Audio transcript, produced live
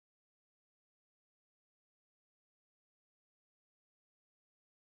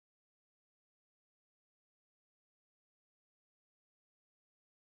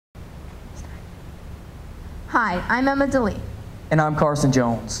Hi, I'm Emma DeLee. And I'm Carson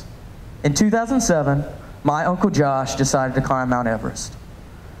Jones. In 2007, my Uncle Josh decided to climb Mount Everest.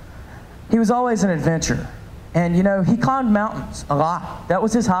 He was always an adventurer, and he climbed mountains a lot. That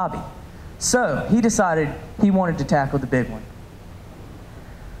was his hobby. So he decided he wanted to tackle the big one.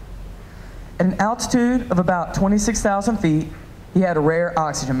 At an altitude of about 26,000 feet, he had a rare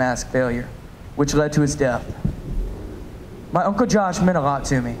oxygen mask failure, which led to his death. My Uncle Josh meant a lot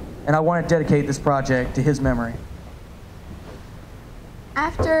to me, and I want to dedicate this project to his memory.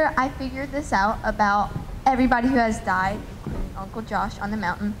 After I figured this out about everybody who has died, including Uncle Josh on the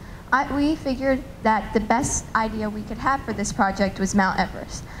mountain, we figured that the best idea we could have for this project was Mount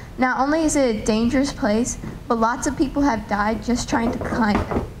Everest. Not only is it a dangerous place, but lots of people have died just trying to climb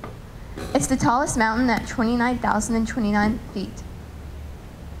it. It's the tallest mountain at 29,029 feet.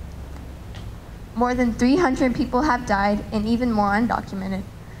 More than 300 people have died, and even more undocumented.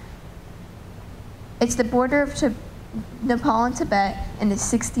 It's the border of Nepal and Tibet, and is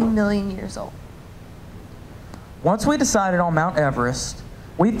 60 million years old. Once we decided on Mount Everest,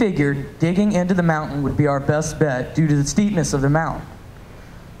 we figured digging into the mountain would be our best bet due to the steepness of the mountain.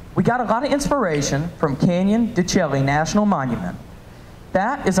 We got a lot of inspiration from Canyon de Chelly National Monument.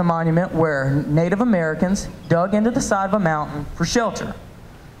 That is a monument where Native Americans dug into the side of a mountain for shelter.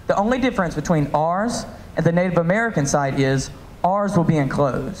 The only difference between ours and the Native American site is ours will be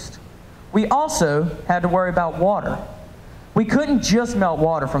enclosed. We also had to worry about water. We couldn't just melt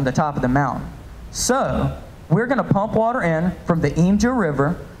water from the top of the mountain. So we're going to pump water in from the Imja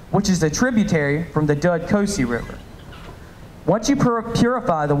River, which is a tributary from the Dud-Kosi River. Once you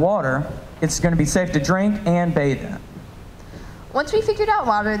purify the water, it's going to be safe to drink and bathe in. Once we figured out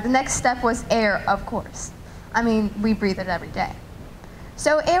water, the next step was air, of course. I mean, we breathe it every day.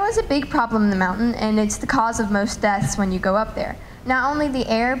 So air was a big problem in the mountain, and it's the cause of most deaths when you go up there. Not only the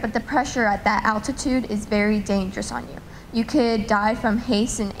air, but the pressure at that altitude is very dangerous on you. You could die from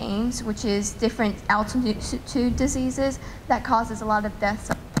Hace and Ames, which is different altitude diseases that causes a lot of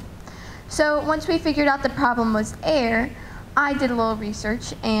deaths. So once we figured out the problem was air, I did a little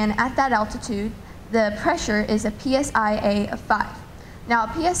research, and at that altitude, the pressure is a PSIA of 5. Now,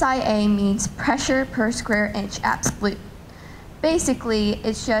 PSIA means pressure per square inch absolute. Basically,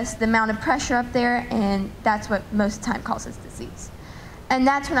 it's just the amount of pressure up there, and that's what most of the time causes disease. And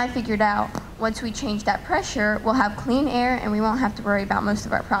that's when I figured out, once we change that pressure, we'll have clean air and we won't have to worry about most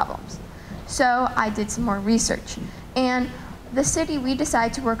of our problems. So I did some more research. And the city we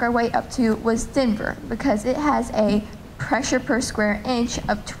decided to work our way up to was Denver, because it has a pressure per square inch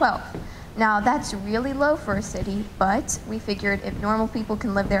of 12. Now, that's really low for a city, but we figured if normal people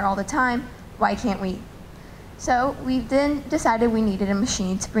can live there all the time, why can't we? So we then decided we needed a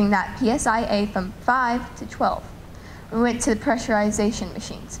machine to bring that PSIA from 5 to 12. We went to the pressurization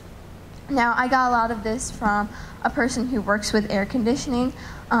machines. Now, I got a lot of this from a person who works with air conditioning,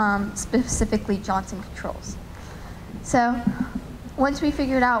 specifically Johnson Controls. So once we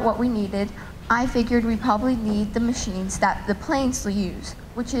figured out what we needed, I figured we probably need the machines that the planes will use,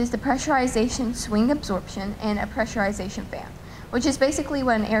 which is the pressurization swing absorption and a pressurization fan, which is basically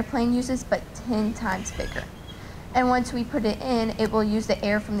what an airplane uses, but 10 times bigger. And once we put it in, it will use the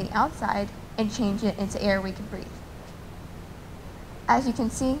air from the outside and change it into air we can breathe. As you can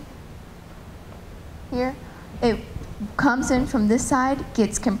see here, it comes in from this side,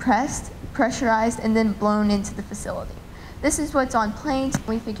 gets compressed, pressurized, and then blown into the facility. This is what's on planes.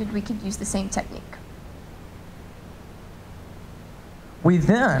 We figured we could use the same technique. We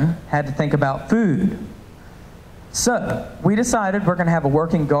then had to think about food. So we decided we're going to have a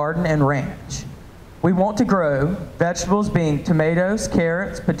working garden and ranch. We want to grow vegetables being tomatoes,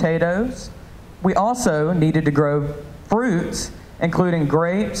 carrots, potatoes. We also needed to grow fruits, including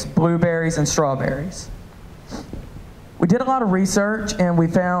grapes, blueberries, and strawberries. We did a lot of research, and we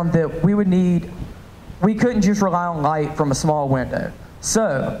found that we couldn't just rely on light from a small window.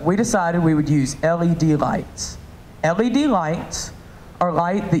 So we decided we would use LED lights. LED lights are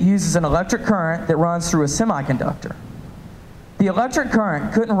light that uses an electric current that runs through a semiconductor. The electric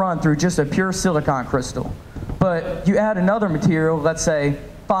current couldn't run through just a pure silicon crystal, but you add another material, let's say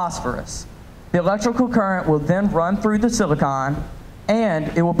phosphorus. The electrical current will then run through the silicon, and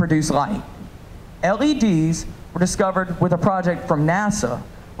it will produce light. LEDs were discovered with a project from NASA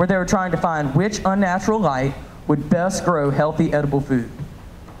where they were trying to find which unnatural light would best grow healthy edible food.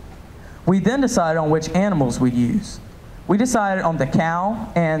 We then decided on which animals we'd use. We decided on the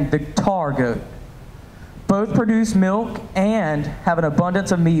cow and the tar goat. Both produce milk and have an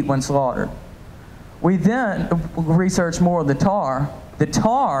abundance of meat when slaughtered. We then researched more of the tar. The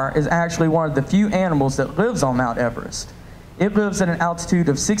tar is actually one of the few animals that lives on Mount Everest. It lives at an altitude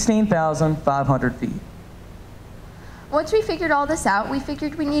of 16,500 feet. Once we figured all this out, we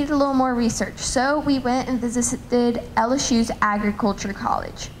figured we needed a little more research. So we went and visited LSU's Agriculture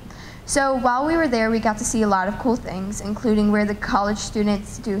College. So while we were there, we got to see a lot of cool things, including where the college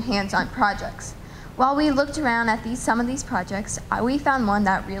students do hands-on projects. While we looked around at some of these projects, we found one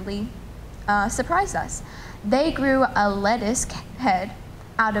that really surprised us. They grew a lettuce head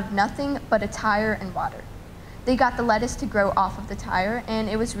out of nothing but a tire and water. They got the lettuce to grow off of the tire, and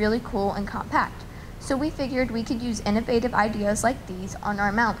it was really cool and compact. So we figured we could use innovative ideas like these on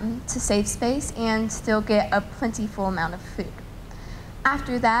our mountain to save space and still get a plentiful amount of food.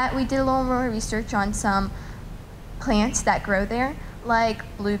 After that, we did a little more research on some plants that grow there, like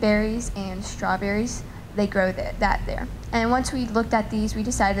blueberries and strawberries. They grow that there. And once we looked at these, we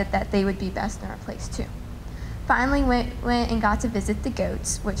decided that they would be best in our place too. Finally, went and got to visit the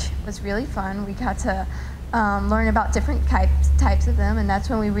goats, which was really fun. We got to learn about different types of them, and that's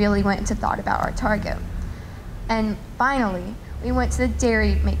when we really went into thought about our target. And finally, we went to the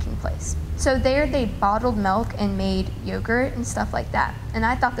dairy making place. So there they bottled milk and made yogurt and stuff like that. And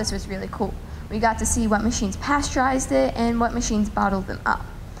I thought this was really cool. We got to see what machines pasteurized it and what machines bottled them up.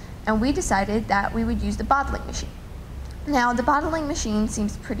 And we decided that we would use the bottling machine. Now, the bottling machine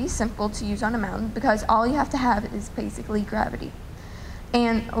seems pretty simple to use on a mountain because all you have to have is basically gravity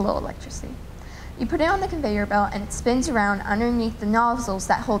and a little electricity. You put it on the conveyor belt and it spins around underneath the nozzles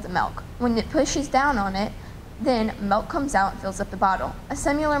that hold the milk. When it pushes down on it, then milk comes out and fills up the bottle. A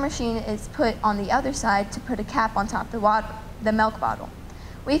similar machine is put on the other side to put a cap on top of the milk bottle.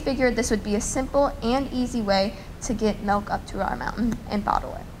 We figured this would be a simple and easy way to get milk up to our mountain and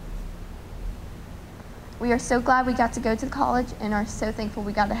bottle it. We are so glad we got to go to college and are so thankful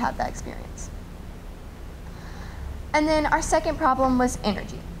we got to have that experience. And then our second problem was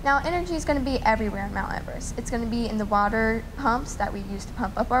energy. Now, energy is going to be everywhere in Mount Everest. It's going to be in the water pumps that we use to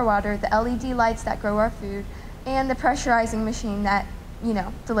pump up our water, the LED lights that grow our food, and the pressurizing machine that,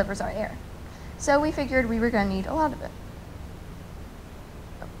 delivers our air. So we figured we were going to need a lot of it.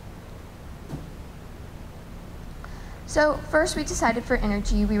 So first we decided for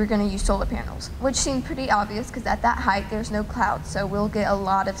energy we were going to use solar panels, which seemed pretty obvious because at that height there's no clouds, so we'll get a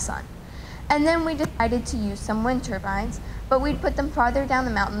lot of sun. And then we decided to use some wind turbines, but we'd put them farther down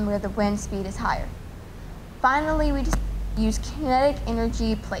the mountain where the wind speed is higher. Finally, we decided to use kinetic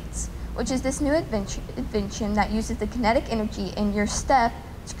energy plates, which is this new invention that uses the kinetic energy in your step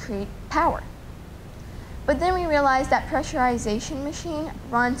to create power. But then we realized that pressurization machine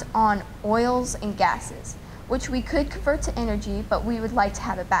runs on oils and gases, which we could convert to energy, but we would like to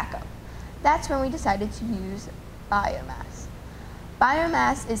have a backup. That's when we decided to use biomass.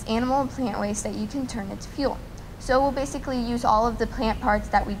 Biomass is animal and plant waste that you can turn into fuel. So we'll basically use all of the plant parts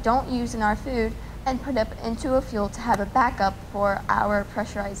that we don't use in our food and put it into a fuel to have a backup for our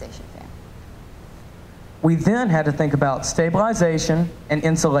pressurization fan. We then had to think about stabilization and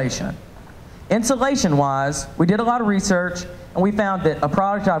insulation. Insulation-wise, we did a lot of research and we found that a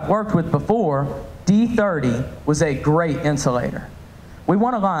product I've worked with before, D30, was a great insulator. We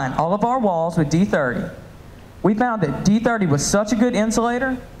want to line all of our walls with D30. We found that D30 was such a good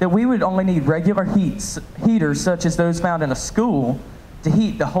insulator that we would only need regular heaters such as those found in a school to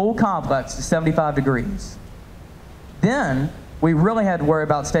heat the whole complex to 75 degrees. Then we really had to worry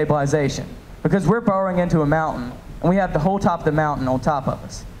about stabilization because we're burrowing into a mountain and we have the whole top of the mountain on top of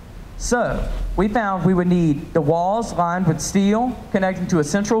us. So we found we would need the walls lined with steel connecting to a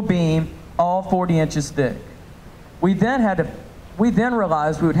central beam all 40 inches thick. We then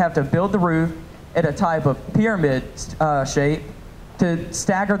realized we would have to build the roof at a type of pyramid shape to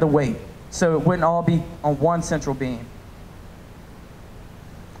stagger the weight so it wouldn't all be on one central beam.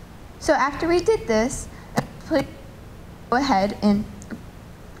 So after we did this, it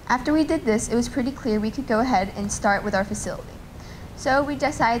was pretty clear we could go ahead and start with our facility. So we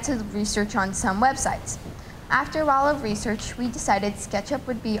decided to research on some websites. After a while of research, we decided SketchUp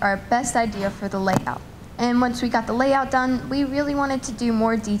would be our best idea for the layout. And once we got the layout done, we really wanted to do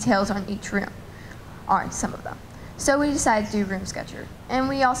more details on each room, on some of them. So we decided to do Room Sketcher. And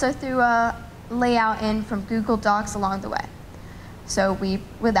we also threw a layout in from Google Docs along the way. So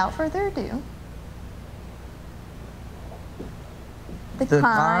without further ado, the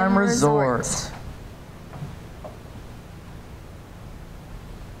Climb Resort.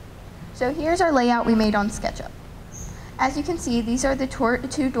 So here's our layout we made on SketchUp. As you can see, these are the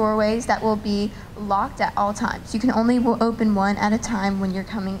two doorways that will be locked at all times. You can only open one at a time when you're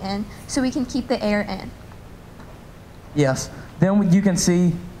coming in, so we can keep the air in. Yes. Then you can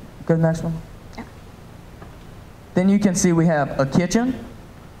see, go to the next one. Yeah. Then you can see we have a kitchen,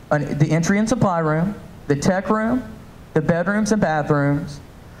 the entry and supply room, the tech room, the bedrooms and bathrooms,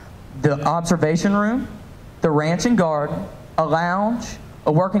 the observation room, the ranch and garden, a lounge,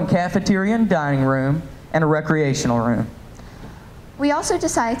 a working cafeteria and dining room, and a recreational room. We also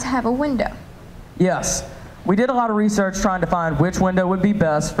decided to have a window. Yes, we did a lot of research trying to find which window would be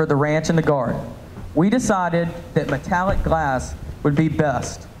best for the ranch and the garden. We decided that metallic glass would be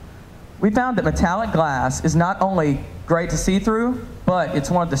best. We found that metallic glass is not only great to see through, but it's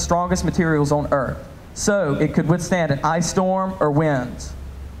one of the strongest materials on Earth, so it could withstand an ice storm or winds.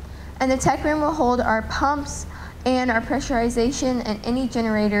 And the tech room will hold our pumps and our pressurization and any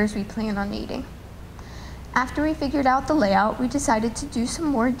generators we plan on needing. After we figured out the layout, we decided to do some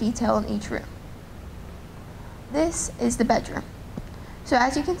more detail in each room. This is the bedroom. So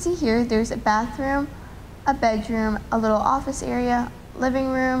as you can see here, there's a bathroom, a bedroom, a little office area, living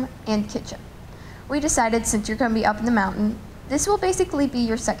room, and kitchen. We decided since you're going to be up in the mountain, this will basically be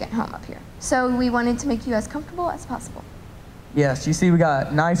your second home up here. So we wanted to make you as comfortable as possible. Yes, you see we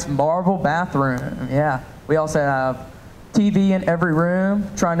got a nice marble bathroom. Yeah, we also have TV in every room,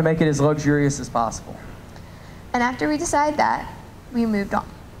 trying to make it as luxurious as possible. And after we decided that, we moved on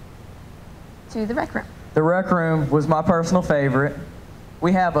to the rec room. The rec room was my personal favorite.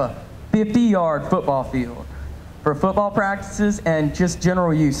 We have a 50-yard football field for football practices and just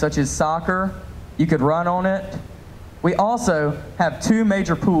general use, such as soccer. You could run on it. We also have 2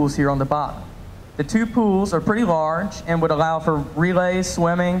 major pools here on the bottom. The 2 pools are pretty large and would allow for relays,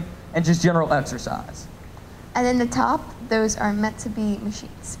 swimming, and just general exercise. And then the top, those are meant to be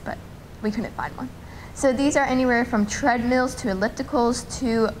machines, but we couldn't find one. So these are anywhere from treadmills to ellipticals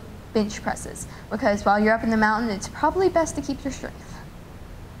to bench presses, because while you're up in the mountain, it's probably best to keep your strength.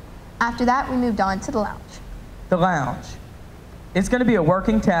 After that, we moved on to the lounge. The lounge. It's going to be a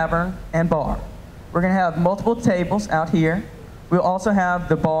working tavern and bar. We're going to have multiple tables out here. We'll also have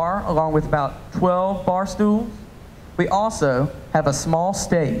the bar along with about 12 bar stools. We also have a small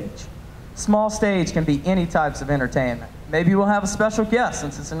stage. Small stage can be any types of entertainment. Maybe we'll have a special guest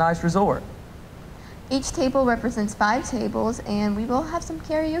since it's a nice resort. Each table represents 5 tables, and we will have some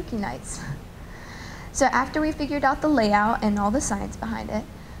karaoke nights. So after we figured out the layout and all the science behind it,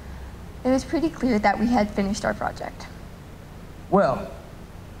 it was pretty clear that we had finished our project. Well,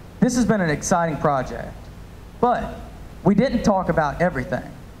 this has been an exciting project, but we didn't talk about everything.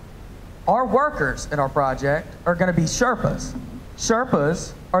 Our workers in our project are going to be Sherpas.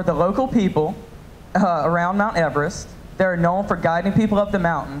 Sherpas are the local people around Mount Everest. They're known for guiding people up the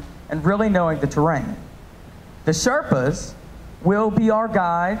mountain and really knowing the terrain. The Sherpas will be our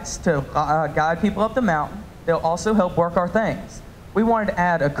guides to guide people up the mountain. They'll also help work our things. We wanted to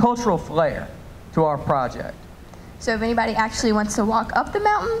add a cultural flair to our project. So if anybody actually wants to walk up the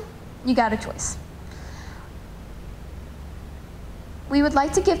mountain, you got a choice. We would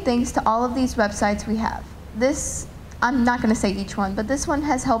like to give thanks to all of these websites we have. This, I'm not going to say each one, but this one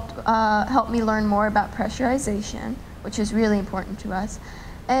has helped me learn more about pressurization, which is really important to us.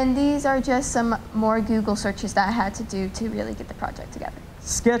 And these are just some more Google searches that I had to do to really get the project together.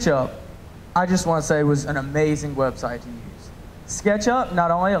 SketchUp, I just want to say, was an amazing website to use. SketchUp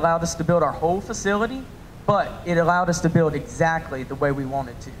not only allowed us to build our whole facility, but it allowed us to build exactly the way we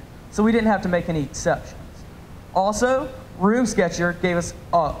wanted to. So we didn't have to make any exceptions. Also, Room Sketcher gave us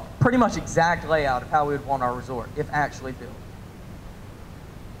a pretty much exact layout of how we would want our resort, if actually built.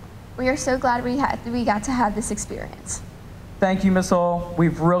 We are so glad we got to have this experience. Thank you, Ms. Hull.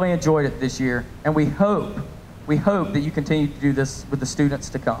 We've really enjoyed it this year, and we hope that you continue to do this with the students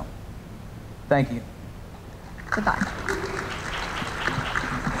to come. Thank you. Goodbye.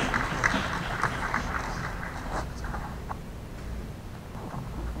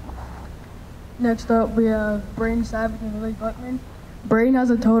 Next up, we have Brayden Savage and Lily Buckman. Brayden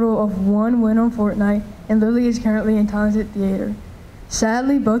has a total of 1 win on Fortnite, and Lily is currently in Talented Theater.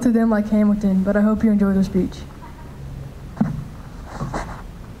 Sadly, both of them like Hamilton, but I hope you enjoy their speech.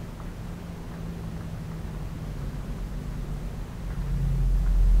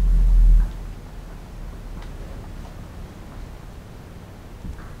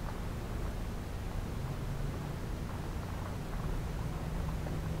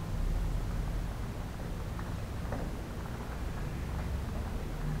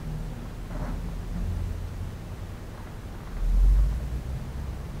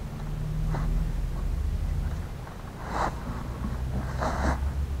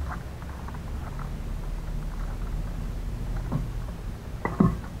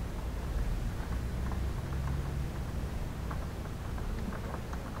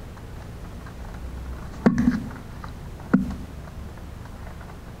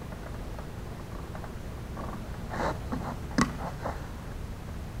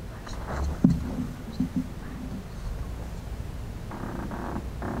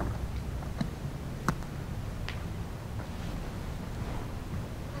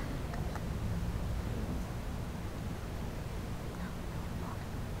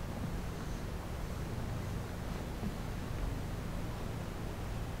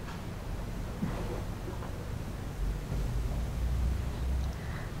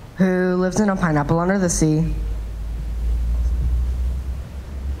 Who lives in a pineapple under the sea?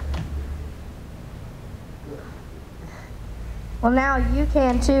 Well, now you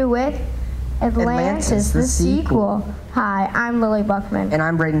can too with Atlantis, the sequel. Hi, I'm Lily Buckman. And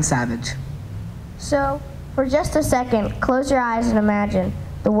I'm Braden Savage. So, for just a second, close your eyes and imagine.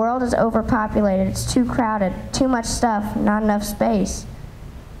 The world is overpopulated, it's too crowded, too much stuff, not enough space.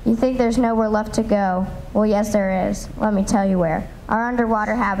 You think there's nowhere left to go? Well, yes there is. Let me tell you where. Our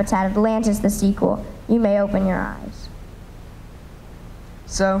underwater habitat, Atlantis, the sequel. You may open your eyes.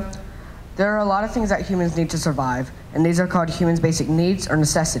 So, there are a lot of things that humans need to survive, and these are called humans' basic needs or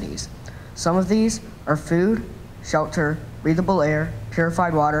necessities. Some of these are food, shelter, breathable air,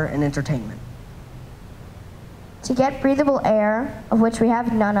 purified water, and entertainment. To get breathable air, of which we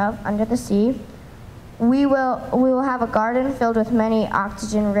have none of under the sea, we will have a garden filled with many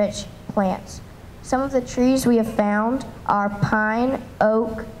oxygen-rich plants. Some of the trees we have found are pine,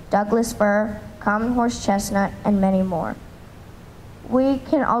 oak, Douglas fir, common horse chestnut, and many more. We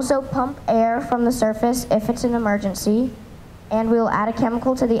can also pump air from the surface if it's an emergency, and we will add a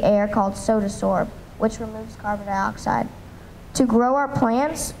chemical to the air called sodasorb, which removes carbon dioxide. To grow our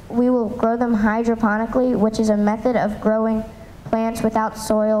plants, we will grow them hydroponically, which is a method of growing plants without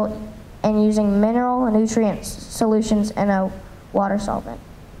soil and using mineral and nutrient solutions in a water solvent.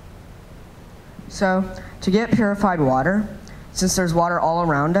 So, to get purified water, since there's water all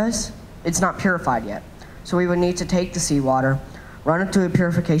around us, it's not purified yet. So we would need to take the seawater, run it through a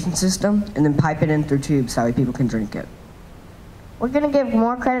purification system, and then pipe it in through tubes so that people can drink it. We're going to give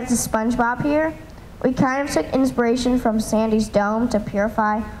more credit to SpongeBob here. We kind of took inspiration from Sandy's dome to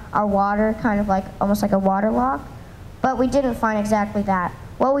purify our water, kind of like almost like a water lock, but we didn't find exactly that.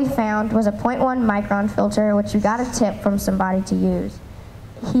 What we found was a 0.1 micron filter, which we got a tip from somebody to use.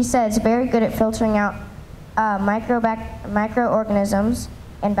 He said it's very good at filtering out microorganisms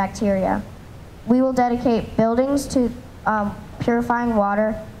and bacteria. We will dedicate buildings to purifying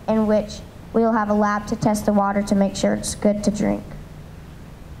water, in which we will have a lab to test the water to make sure it's good to drink.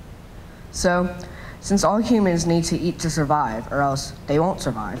 So, since all humans need to eat to survive, or else they won't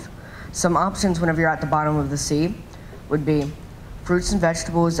survive, some options whenever you're at the bottom of the sea would be fruits and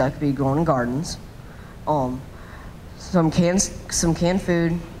vegetables that could be grown in gardens, some canned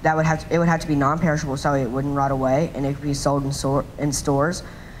food that would have to be non-perishable so it wouldn't rot away, and it could be sold in stores,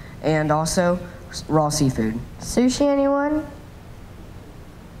 and also raw seafood. Sushi, anyone?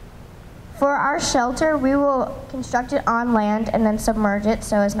 For our shelter, we will construct it on land and then submerge it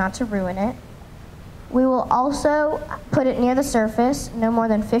so as not to ruin it. We will also put it near the surface, no more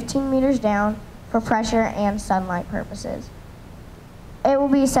than 15 meters down, for pressure and sunlight purposes. It will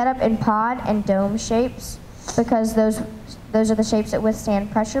be set up in pod and dome shapes because those are the shapes that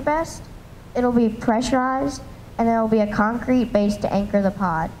withstand pressure best. It'll be pressurized, and there will be a concrete base to anchor the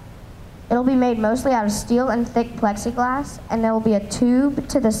pod. It'll be made mostly out of steel and thick plexiglass, and there will be a tube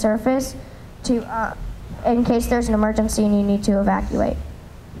to the surface to, in case there's an emergency and you need to evacuate.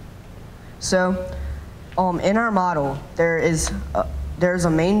 So, in our model, there's a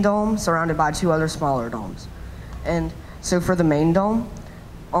main dome surrounded by two other smaller domes. And so for the main dome,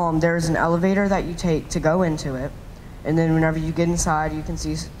 there's an elevator that you take to go into it. And then whenever you get inside, you can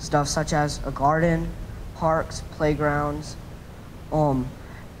see stuff such as a garden, parks, playgrounds,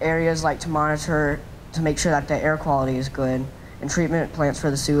 areas like to monitor to make sure that the air quality is good, and treatment plants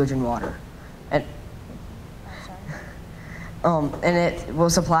for the sewage and water. And it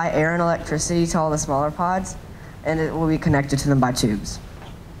will supply air and electricity to all the smaller pods, and it will be connected to them by tubes.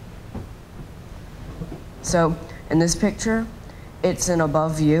 So in this picture, it's an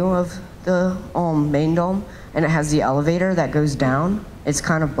above view of the main dome, and it has the elevator that goes down. It's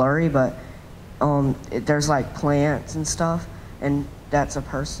kind of blurry, but there's like plants and stuff, and that's a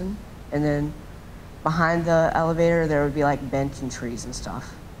person. And then behind the elevator, there would be like bench and trees and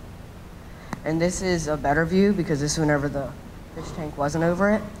stuff. And this is a better view because this is whenever the fish tank wasn't over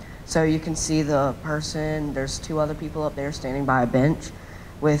it. So you can see the person, there's two other people up there standing by a bench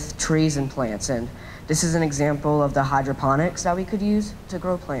with trees and plants. And this is an example of the hydroponics that we could use to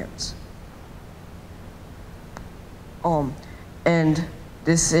grow plants. And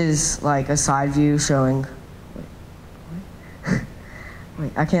this is like a side view showing,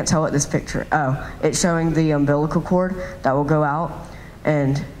 wait, I can't tell what this picture, it's showing the umbilical cord that will go out,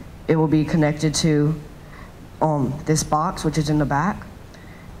 and it will be connected to this box, which is in the back,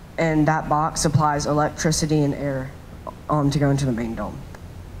 and that box supplies electricity and air to go into the main dome.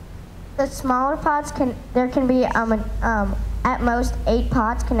 The smaller pods there can be at most 8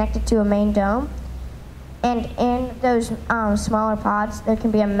 pods connected to a main dome, and in those smaller pods there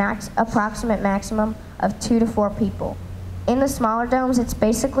can be approximate maximum of 2 to 4 people. in the smaller domes, it's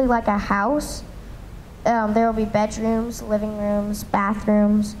basically like a house. There will be bedrooms, living rooms,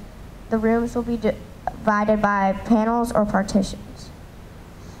 bathrooms. The rooms will be divided by panels or partitions.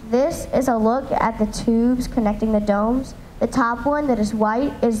 This is a look at the tubes connecting the domes. The top one that is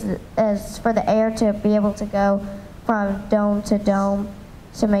white is for the air to be able to go from dome to dome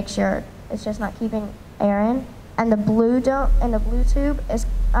to make sure it's just not keeping air in. And the blue tube is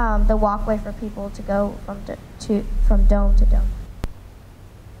the walkway for people to go from dome to dome.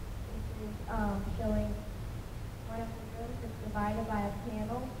 This is showing one of the rooms is divided by a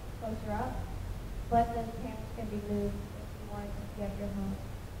panel closer up, but those panels can be moved if you want to see up your home.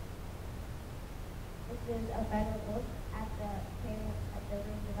 This is a better look at the room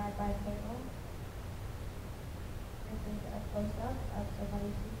divided by a panel. This is a close-up of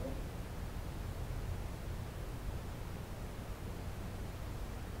somebody's secret.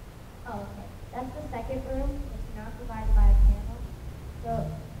 Oh, okay. That's the second room. It's not divided by a panel.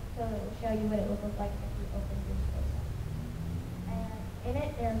 So it will show you what it would look like if you open this space up. And in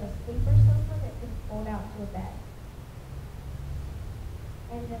it, there's a sleeper sofa that can fold out to a bed.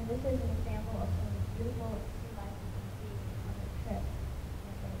 And then this is an example of some beautiful sea life you can see on the trip.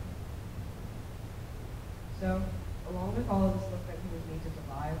 So, along with all of the stuff that humans need to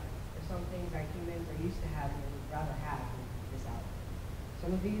survive, there's some things that humans are used to having and would rather have than miss out.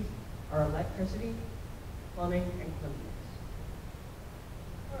 Some of these are electricity, plumbing, and cleanliness.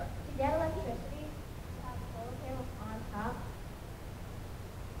 To get electricity, you have solar panels on top.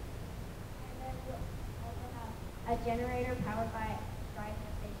 And then you also have a generator powered by driving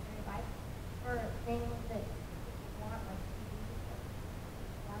a stationary bike for things that you want, like TVs or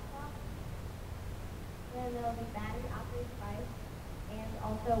laptops. Then there will be battery operated bikes and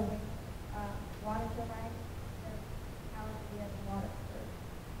also water turbines that power via the water.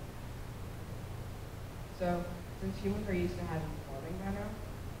 So, since humans are used to having plumbing by now,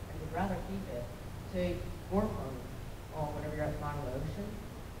 and would rather keep it, to more plumbing whenever you're at the bottom of the ocean,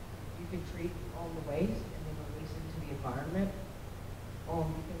 you can treat all the waste and then release it into the environment. You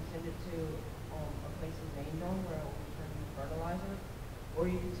can send it to a place in the main dome where it will be turned into fertilizer, or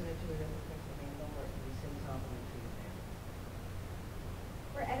you can send it to a different place in the main dome where it can be sent up and treated there.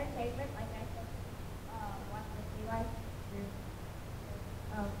 For entertainment, like I said, watch the sea life through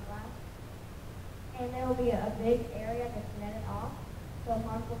glass. And there will be a big area that's netted off, so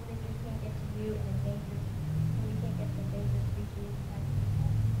harmful creatures can't get to you and you can't get to endangered species like people.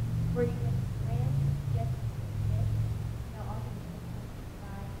 Where you can swim, just fish, also you can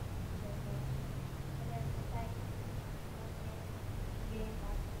fly, and then protect getting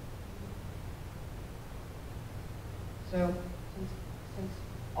lots of food. So, since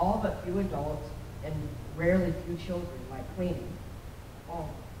all but few adults and rarely few children like cleaning,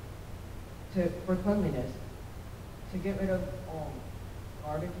 for cleanliness, to get rid of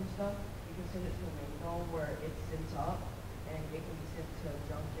garbage and stuff, you can send it to a main dome where it sends up, and it can be sent to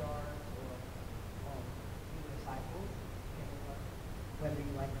junkyards or be recycled, depending on whether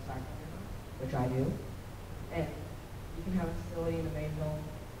you like recycling or not, which I do. And you can have a facility in the main dome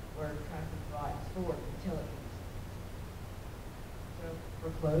where trash is brought and stored until it can be sent. So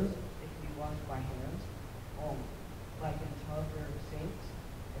for clothes, it can be washed by hands, like in tubs or sinks,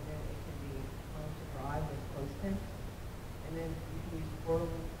 and then it can be to dry with clothespins. And then you can use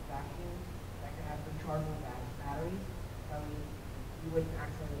portable vacuums that can have rechargeable batteries. So you wouldn't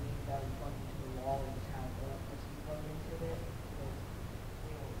accidentally leave them plugged into the wall and just have electricity plugged into it. Because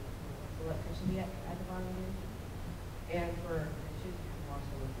you don't want electricity at the bottom of the ocean. And for dishes, you can wash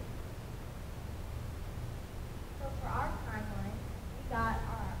them with it. So for our timeline, we got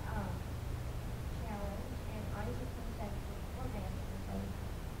our challenge, and August 27th was one day after the show.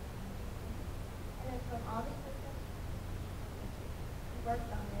 And then from August 15th, we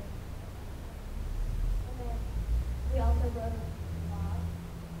worked on it. And then we also wrote a blog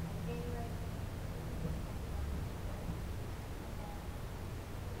on January 15th.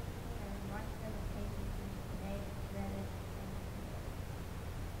 And then March 17th, which is today, read it.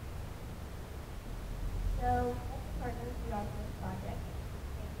 So, as partners, we also this project.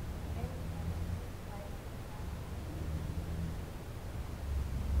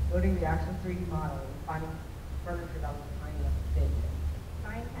 Building the actual 3D model and finding furniture that was tiny enough to fit in.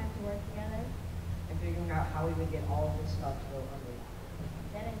 Trying time to work together. And figuring out how we would get all of this stuff to go under.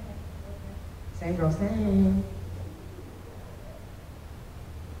 That intense business. Same girl, same.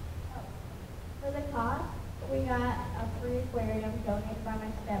 Oh. For the cost, we got a free aquarium donated by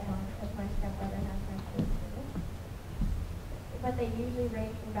my stepmom because my stepbrother has my kids. But they usually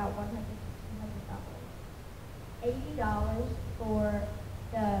range from about $100 to $200. $80 for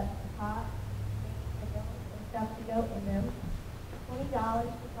the pot, the stuff to go in them. $20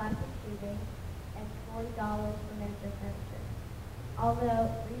 for plastic tubing and $40 for miniature furniture. Although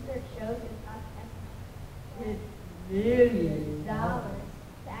research shows it's not estimated millions of dollars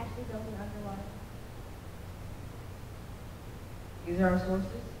to actually build an underwater. These are our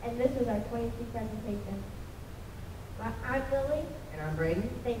sources. And this is our 22 presentation. I'm Lily. And I'm Brayden.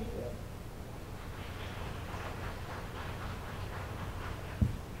 Thank you.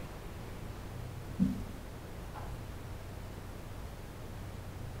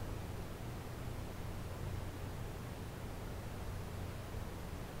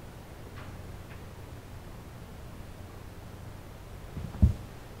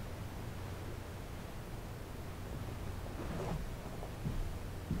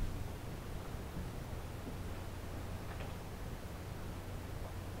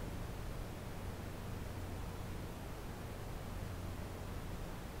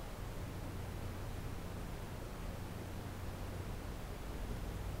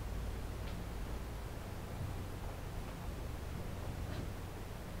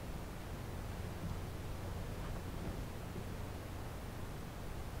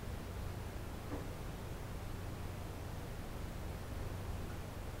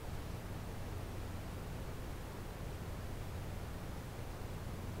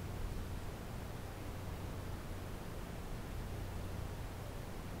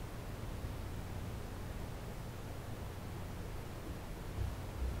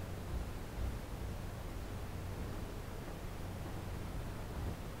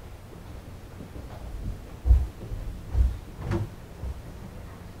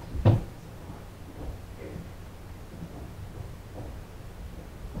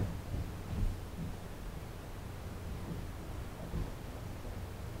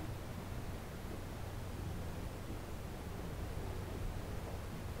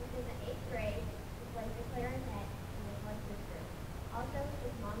 In the 8th grade, he played the clarinet and was my sister. Also,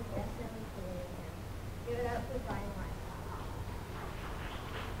 his mom is definitely cooler than him. Give it up for Brian White.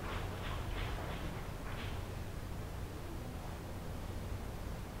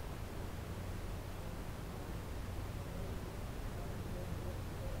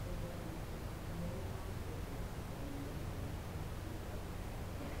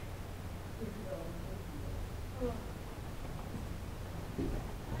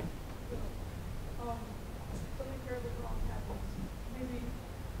 Something terribly wrong happens. Maybe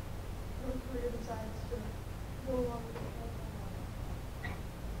North Korea decides to go along with it,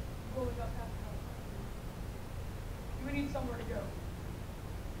 blowing up half the country. You would need somewhere to go.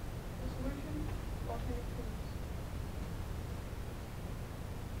 The solution? Volcanic tubes.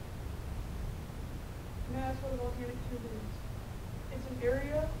 And that's what a volcanic tube is. It's an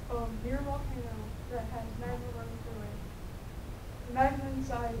area near a volcano that has magma running through it. The magma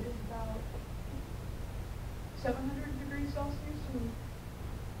inside is about 700 degrees Celsius to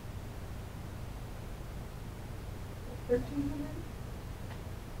 1,300?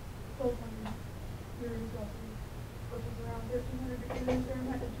 1,200 degrees Celsius, which is around 1,300 degrees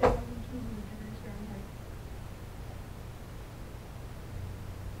Fahrenheit to 2,200 degrees Fahrenheit.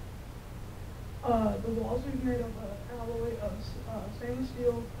 The walls are made of an alloy of stainless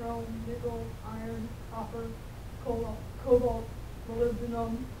steel, chrome, nickel, iron, copper, cobalt,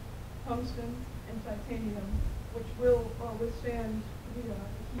 molybdenum, tungsten, and titanium, which will withstand the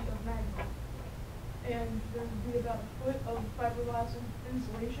heat of magma. And there would be about a foot of fiberglass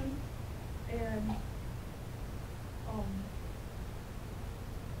insulation, and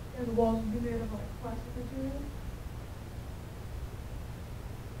the walls would be made of like plastic material.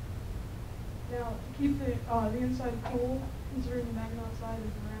 Now, to keep the inside cool, considering the magma outside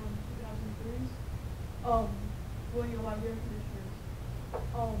is around 2,000 degrees, we'll need a lot of air conditioners.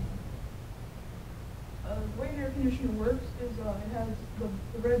 The way an air conditioner works is it has the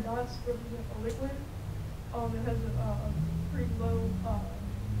red dots represent a liquid. It has a pretty low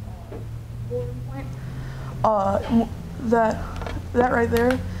boiling point. That right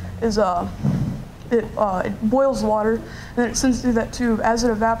there is it boils water, and then it sends through that tube. As it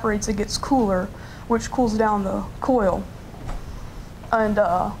evaporates, it gets cooler, which cools down the coil. And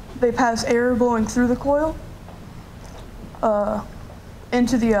they pass air blowing through the coil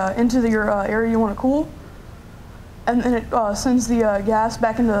into your area you want to cool, and then it sends the gas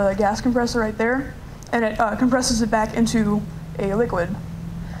back into the gas compressor right there, and it compresses it back into a liquid.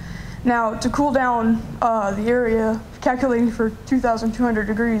 Now, to cool down the area, calculating for 2,200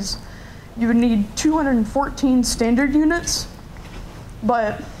 degrees, you would need 214 standard units,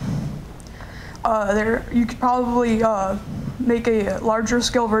 but you could probably make a larger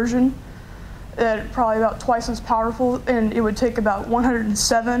scale version that probably about twice as powerful, and it would take about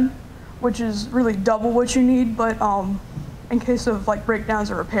 107, which is really double what you need, but in case of like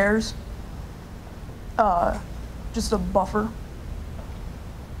breakdowns or repairs. Just a buffer.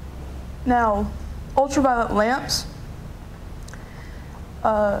 Now, ultraviolet lamps.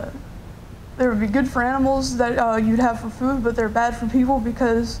 They would be good for animals that you'd have for food, but they're bad for people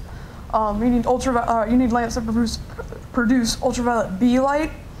because you need lamps that produce ultraviolet B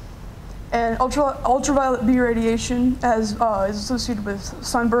light, and ultraviolet B radiation is associated with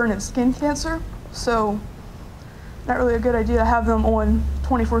sunburn and skin cancer. So, not really a good idea to have them on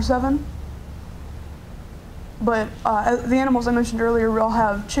 24/7. But the animals I mentioned earlier, we all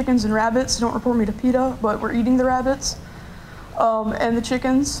have chickens and rabbits. Don't report me to PETA, but we're eating the rabbits and the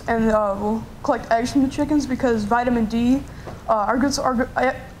chickens, and we'll collect eggs from the chickens because vitamin D,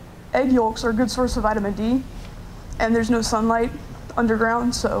 egg yolks are a good source of vitamin D, and there's no sunlight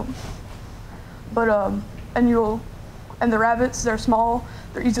underground, so. But and the rabbits, they're small,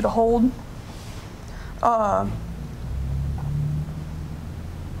 they're easy to hold.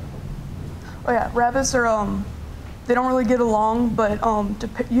 Oh yeah, rabbits are, they don't really get along, but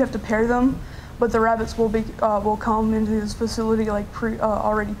you have to pair them. But the rabbits will come into this facility like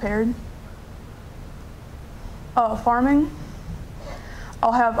already paired. Farming,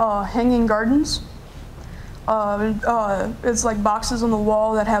 I'll have hanging gardens. It's like boxes on the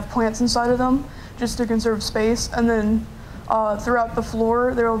wall that have plants inside of them, just to conserve space. And then throughout the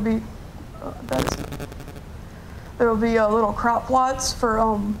floor, there will be little crop plots for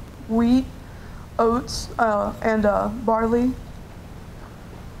wheat, oats, and barley.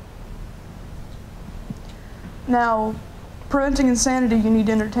 Now, preventing insanity, you need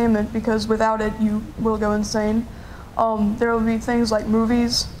entertainment because without it, you will go insane. There will be things like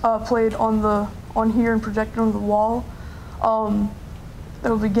movies played on here and projected on the wall.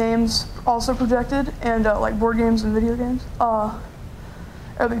 There will be games also projected, and like board games and video games. There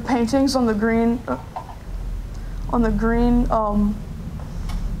will be paintings on the green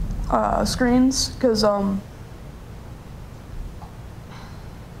screens because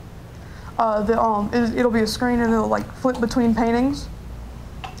it'll be a screen and it'll like flip between paintings,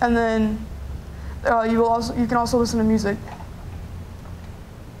 and then you can also listen to music.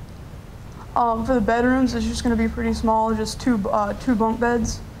 For the bedrooms, it's just going to be pretty small, just two bunk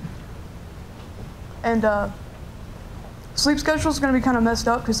beds, and sleep schedule is going to be kind of messed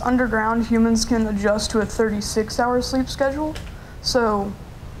up because underground humans can adjust to a 36-hour sleep schedule, so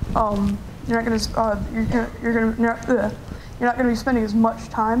you're not going to be spending as much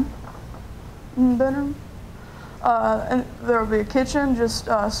time in the bedroom. And there will be a kitchen, just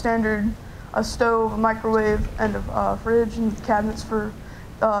standard, a stove, a microwave, and a fridge, and cabinets for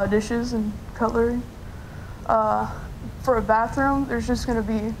dishes and cutlery. For a bathroom, there's just going to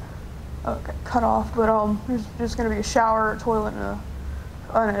be cut off, but there's just going to be a shower, a toilet,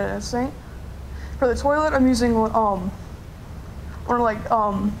 and a sink. For the toilet, I'm using one of like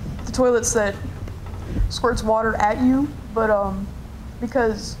the toilets that squirts water at you, but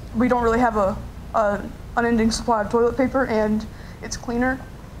because we don't really have a unending supply of toilet paper and it's cleaner.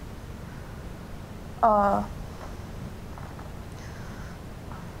 I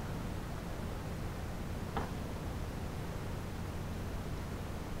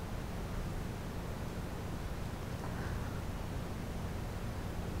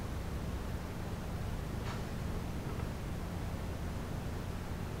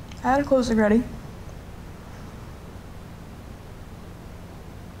had a closing ready.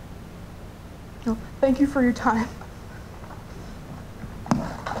 No, thank you for your time.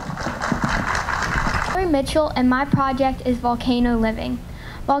 I'm Mitchell, and my project is Volcano Living.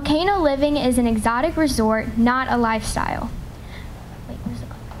 Volcano Living is an exotic resort, not a lifestyle. Wait, where's the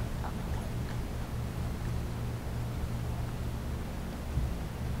clicker?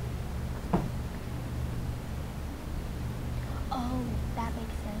 Oh, that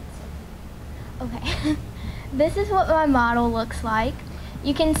makes sense. Okay. This is what my model looks like.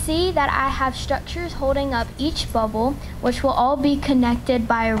 You can see that I have structures holding up each bubble, which will all be connected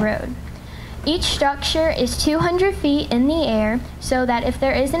by a road. Each structure is 200 feet in the air, so that if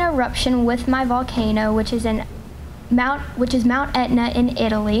there is an eruption with my volcano, which is Mount Etna in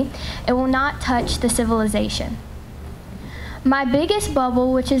Italy, it will not touch the civilization. My biggest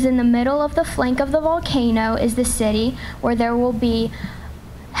bubble, which is in the middle of the flank of the volcano, is the city, where there will be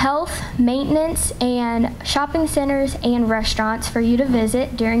health, maintenance, and shopping centers and restaurants for you to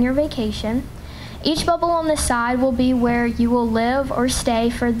visit during your vacation. Each bubble on the side will be where you will live or stay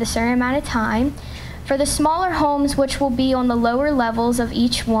for the certain amount of time. For the smaller homes, which will be on the lower levels of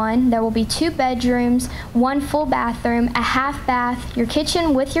each one, there will be 2 bedrooms, 1 full bathroom, a half bath, your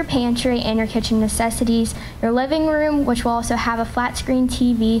kitchen with your pantry and your kitchen necessities, your living room, which will also have a flat screen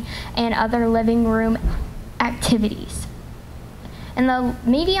TV and other living room activities. And the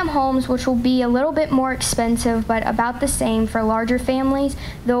medium homes, which will be a little bit more expensive but about the same for larger families,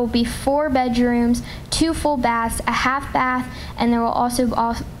 there will be 4 bedrooms, 2 full baths, a half bath, and there will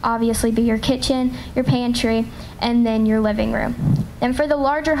also obviously be your kitchen, your pantry, and then your living room. And for the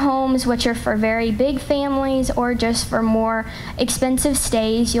larger homes, which are for very big families or just for more expensive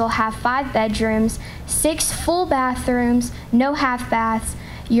stays, you'll have 5 bedrooms, 6 full bathrooms, no half baths,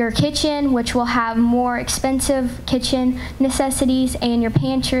 your kitchen, which will have more expensive kitchen necessities, and your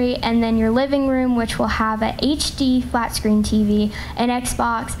pantry, and then your living room, which will have a HD flat screen TV, an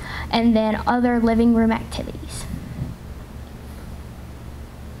Xbox, and then other living room activities.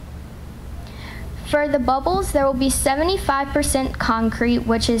 For the bubbles, there will be 75% concrete,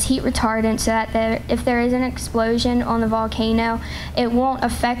 which is heat retardant, so that if there is an explosion on the volcano, it won't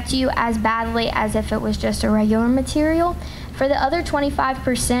affect you as badly as if it was just a regular material. For the other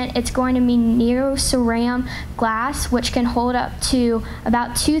 25%, it's going to be neo-ceramic glass, which can hold up to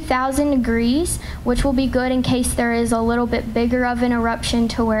about 2,000 degrees, which will be good in case there is a little bit bigger of an eruption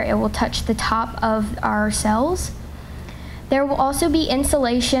to where it will touch the top of our cells. There will also be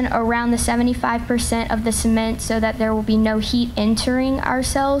insulation around the 75% of the cement so that there will be no heat entering our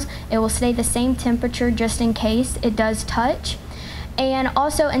cells. It will stay the same temperature just in case it does touch. And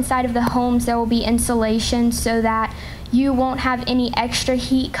also inside of the homes there will be insulation so that you won't have any extra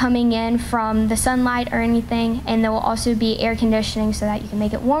heat coming in from the sunlight or anything. And there will also be air conditioning so that you can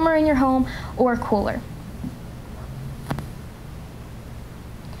make it warmer in your home or cooler.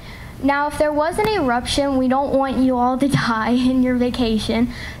 Now, if there was an eruption, we don't want you all to die in your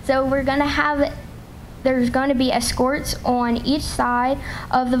vacation. So there's going to be escorts on each side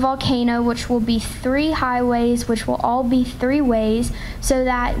of the volcano, which will be 3 highways, which will all be 3 ways, so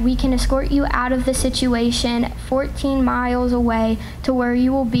that we can escort you out of the situation 14 miles away to where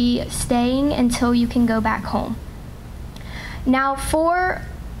you will be staying until you can go back home. Now, for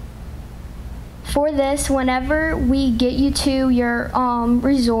this, whenever we get you to your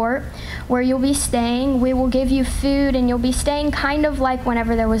resort where you'll be staying, we will give you food, and you'll be staying kind of like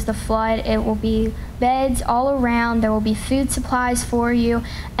whenever there was the flood. It will be beds all around, there will be food supplies for you,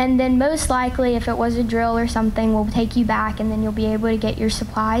 and then most likely if it was a drill or something, we'll take you back and then you'll be able to get your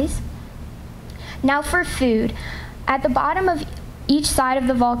supplies. Now for food, at the bottom of each side of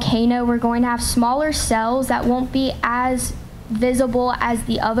the volcano, we're going to have smaller cells that won't be as visible as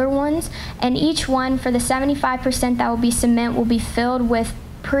the other ones, and each one, for the 75% that will be cement, will be filled with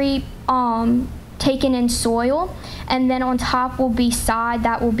taken in soil, and then on top will be sod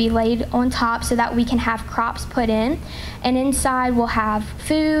that will be laid on top so that we can have crops put in. And inside we'll have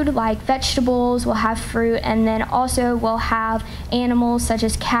food like vegetables, we'll have fruit, and then also we'll have animals such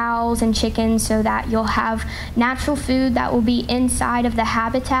as cows and chickens, so that you'll have natural food that will be inside of the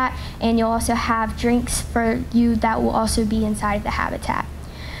habitat, and you'll also have drinks for you that will also be inside of the habitat.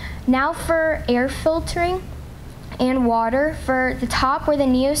 Now for air filtering and water, for the top where the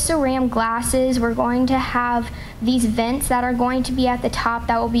neo-ceramic glass is, we're going to have these vents that are going to be at the top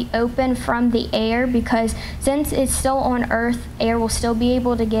that will be open from the air, because since it's still on Earth, air will still be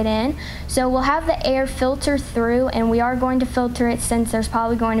able to get in. So we'll have the air filter through, and we are going to filter it since there's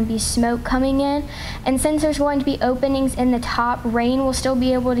probably going to be smoke coming in. And since there's going to be openings in the top, rain will still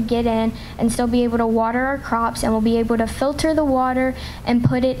be able to get in and still be able to water our crops, and we'll be able to filter the water and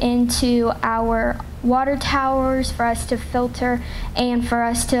put it into our water towers for us to filter and for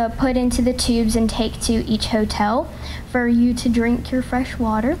us to put into the tubes and take to each hotel for you to drink your fresh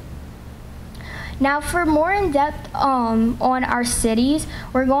water. Now for more in-depth on our cities,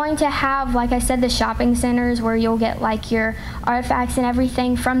 we're going to have, like I said, the shopping centers where you'll get like your artifacts and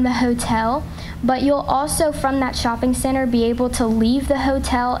everything from the hotel, but you'll also from that shopping center be able to leave the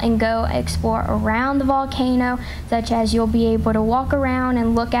hotel and go explore around the volcano, such as you'll be able to walk around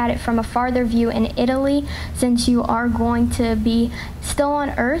and look at it from a farther view in Italy, since you are going to be still on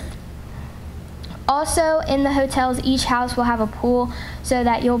Earth. Also in the hotels, each house will have a pool so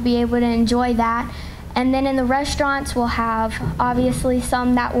that you'll be able to enjoy that. And then in the restaurants, we'll have obviously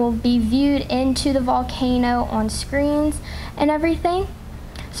some that will be viewed into the volcano on screens and everything.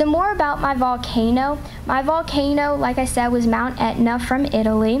 So more about my volcano. My volcano, like I said, was Mount Etna from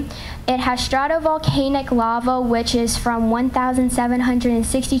Italy. It has stratovolcanic lava, which is from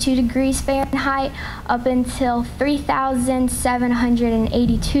 1,762 degrees Fahrenheit up until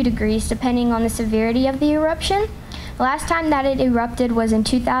 3,782 degrees, depending on the severity of the eruption. The last time that it erupted was in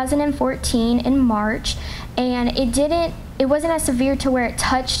 2014 in March, and it wasn't as severe to where it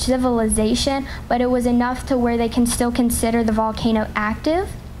touched civilization, but it was enough to where they can still consider the volcano active.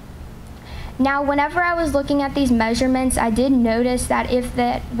 Now, whenever I was looking at these measurements, I did notice that if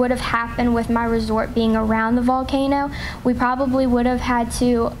that would have happened with my resort being around the volcano, we probably would have had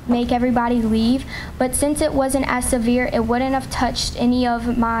to make everybody leave. But since it wasn't as severe, it wouldn't have touched any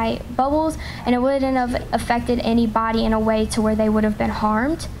of my bubbles, and it wouldn't have affected anybody in a way to where they would have been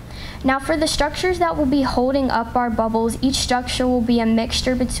harmed. Now, for the structures that will be holding up our bubbles, each structure will be a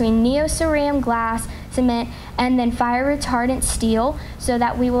mixture between neoceram glass, cement, and then fire retardant steel, so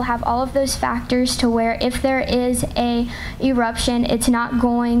that we will have all of those factors to where if there is a eruption, it's not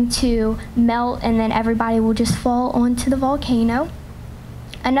going to melt and then everybody will just fall onto the volcano.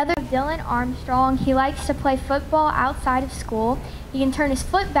 Another, Dylan Armstrong, he likes to play football outside of school. He can turn his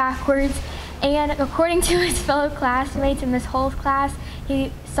foot backwards, and according to his fellow classmates in Miss Hull's class,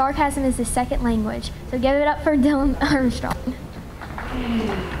 sarcasm is his second language. So give it up for Dylan Armstrong.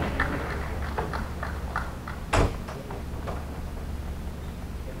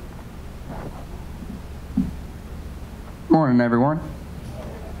 Morning, everyone.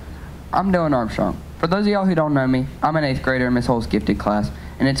 I'm Dylan Armstrong. For those of y'all who don't know me, I'm an 8th grader in Miss Hull's gifted class,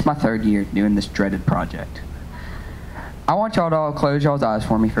 and it's my 3rd year doing this dreaded project. I want y'all to all close y'all's eyes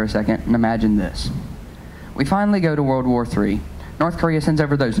for me for a second and imagine this. We finally go to World War III. North Korea sends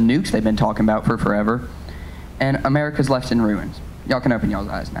over those nukes they've been talking about for forever, and America's left in ruins. Y'all can open y'all's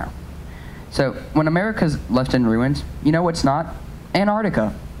eyes now. So when America's left in ruins, you know what's not?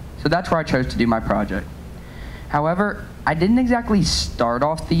 Antarctica. So that's where I chose to do my project. However, I didn't exactly start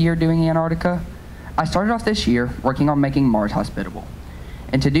off the year doing Antarctica. I started off this year working on making Mars hospitable.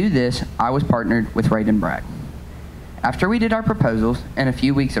 And to do this, I was partnered with Raid and Bragg. After we did our proposals and a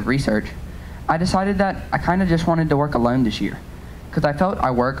few weeks of research, I decided that I kind of just wanted to work alone this year, because I felt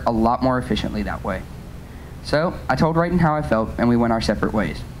I work a lot more efficiently that way. So I told Raiden how I felt, and we went our separate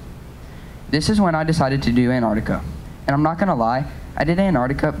ways. This is when I decided to do Antarctica. And I'm not gonna lie, I did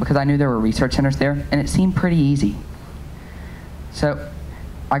Antarctica because I knew there were research centers there, and it seemed pretty easy. So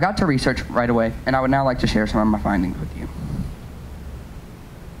I got to research right away, and I would now like to share some of my findings with you.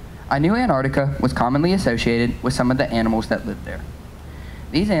 I knew Antarctica was commonly associated with some of the animals that live there.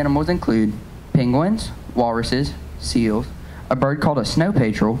 These animals include penguins, walruses, seals, a bird called a snow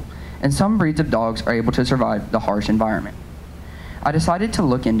petrel, and some breeds of dogs are able to survive the harsh environment. I decided to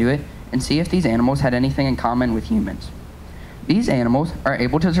look into it and see if these animals had anything in common with humans. These animals are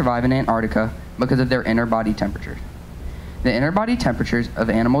able to survive in Antarctica because of their inner body temperatures. The inner body temperatures of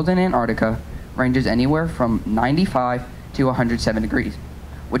animals in Antarctica ranges anywhere from 95 to 107 degrees,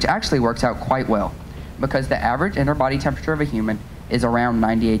 which actually works out quite well because the average inner body temperature of a human is around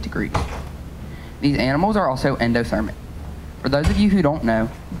 98 degrees. These animals are also endothermic. For those of you who don't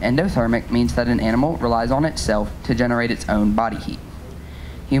know, endothermic means that an animal relies on itself to generate its own body heat.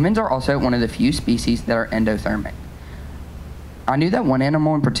 Humans are also one of the few species that are endothermic. I knew that one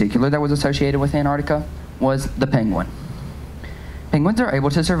animal in particular that was associated with Antarctica was the penguin. Penguins are able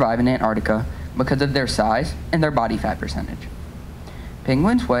to survive in Antarctica because of their size and their body fat percentage.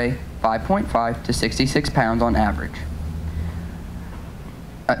 Penguins weigh 5.5 to 66 pounds on average.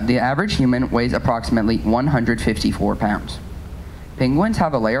 The average human weighs approximately 154 pounds. Penguins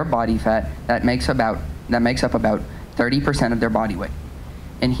have a layer of body fat that makes up about 30% of their body weight.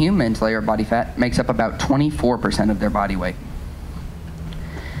 And humans' layer of body fat makes up about 24% of their body weight.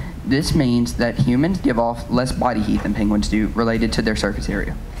 This means that humans give off less body heat than penguins do related to their surface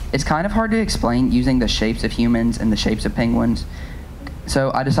area. It's kind of hard to explain using the shapes of humans and the shapes of penguins,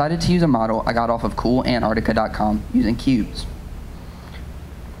 so I decided to use a model I got off of coolantarctica.com using cubes.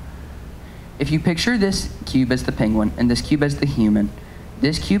 If you picture this cube as the penguin and this cube as the human,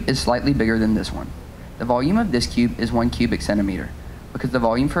 this cube is slightly bigger than this one. The volume of this cube is 1 cubic centimeter, because the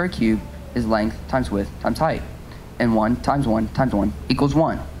volume for a cube is length times width times height, and 1 times 1 times 1 equals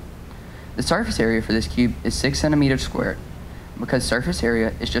 1. The surface area for this cube is 6 centimeters squared, because surface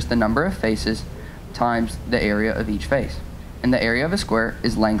area is just the number of faces times the area of each face, and the area of a square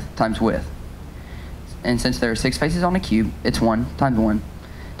is length times width. And since there are 6 faces on a cube, it's 1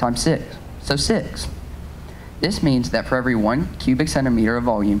 times 6, so 6. This means that for every 1 cubic centimeter of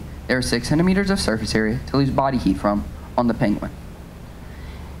volume, there are 6 centimeters of surface area to lose body heat from on the penguin.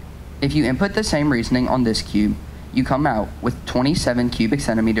 If you input the same reasoning on this cube, you come out with 27 cubic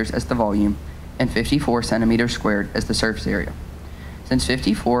centimeters as the volume and 54 centimeters squared as the surface area. Since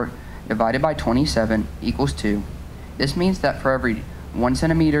 54 divided by 27 equals 2, this means that for every 1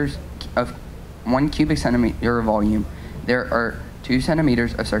 cubic centimeter of volume, there are 2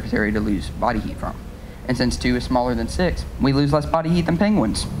 centimeters of surface area to lose body heat from. And since 2 is smaller than 6, we lose less body heat than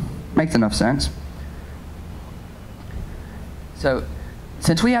penguins. Makes enough sense. So,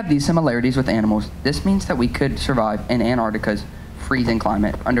 since we have these similarities with animals, this means that we could survive in Antarctica's freezing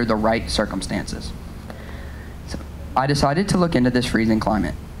climate under the right circumstances. So I decided to look into this freezing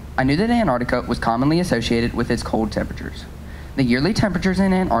climate. I knew that Antarctica was commonly associated with its cold temperatures. The yearly temperatures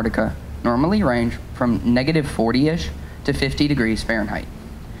in Antarctica normally range from -40-ish to 50 degrees Fahrenheit.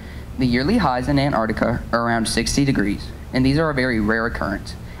 The yearly highs in Antarctica are around 60 degrees, and these are a very rare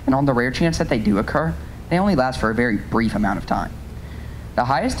occurrence. And on the rare chance that they do occur, they only last for a very brief amount of time. The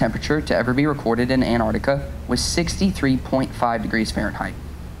highest temperature to ever be recorded in Antarctica was 63.5 degrees Fahrenheit.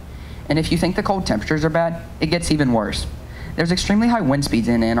 And if you think the cold temperatures are bad, it gets even worse. There's extremely high wind speeds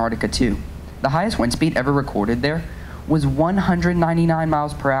in Antarctica too. The highest wind speed ever recorded there was 199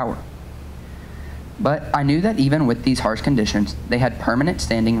 miles per hour. But I knew that even with these harsh conditions, they had permanent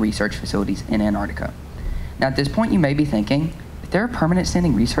standing research facilities in Antarctica. Now at this point you may be thinking, if there are permanent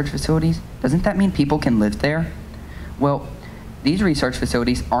standing research facilities, doesn't that mean people can live there? Well, these research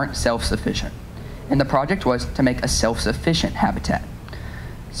facilities aren't self-sufficient, and the project was to make a self-sufficient habitat.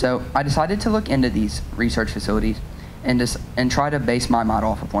 So I decided to look into these research facilities and try to base my model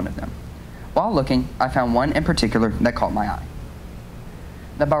off of one of them. While looking, I found one in particular that caught my eye.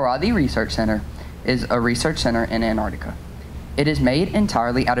 The Baradi Research Center is a research center in Antarctica. It is made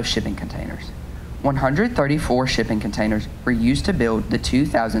entirely out of shipping containers. 134 shipping containers were used to build the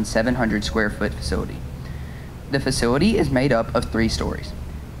 2,700 square foot facility. The facility is made up of 3 stories.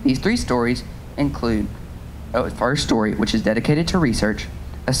 These 3 stories include a first story, which is dedicated to research,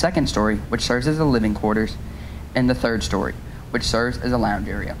 a second story, which serves as the living quarters, and the third story, which serves as a lounge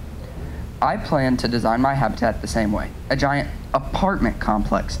area. I plan to design my habitat the same way, a giant apartment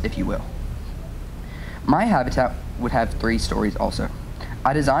complex, if you will. My habitat would have 3 stories also.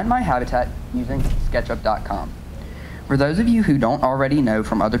 I designed my habitat using SketchUp.com. For those of you who don't already know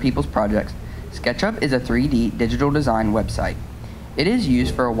from other people's projects, SketchUp is a 3D digital design website. It is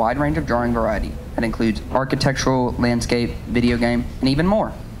used for a wide range of drawing variety that includes architectural, landscape, video game, and even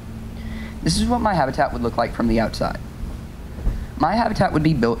more. This is what my habitat would look like from the outside. My habitat would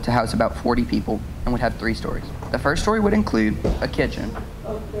be built to house about 40 people and would have 3 stories. The first story would include a kitchen.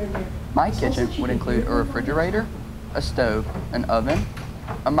 My kitchen would include a refrigerator, a stove, an oven,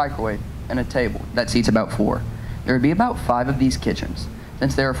 a microwave, and a table that seats about 4. There would be about 5 of these kitchens.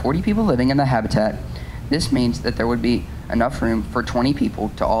 Since there are 40 people living in the habitat, this means that there would be enough room for 20 people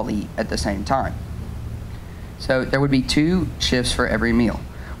to all eat at the same time. So there would be 2 shifts for every meal,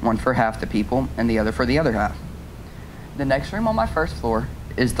 one for half the people and the other for the other half. The next room on my first floor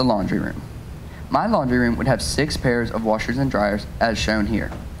is the laundry room. My laundry room would have 6 pairs of washers and dryers as shown here.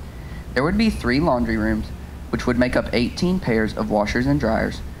 There would be 3 laundry rooms, which would make up 18 pairs of washers and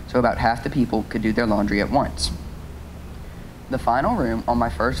dryers, so about half the people could do their laundry at once. The final room on my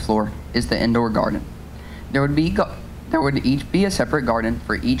first floor is the indoor garden. There would each be a separate garden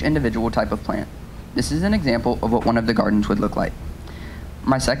for each individual type of plant. This is an example of what one of the gardens would look like.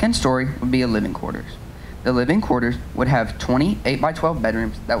 My second story would be a living quarters. The living quarters would have 20 8x12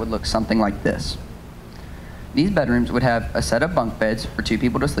 bedrooms that would look something like this. These bedrooms would have a set of bunk beds for 2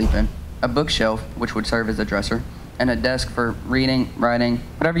 people to sleep in, a bookshelf which would serve as a dresser, and a desk for reading, writing,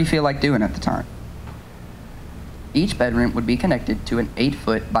 whatever you feel like doing at the time. Each bedroom would be connected to an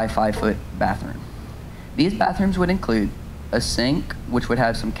 8-foot by 5-foot bathroom. These bathrooms would include a sink, which would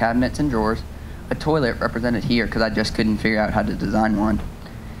have some cabinets and drawers, a toilet represented here because I just couldn't figure out how to design one,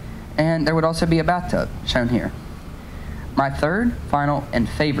 and there would also be a bathtub, shown here. My third, final, and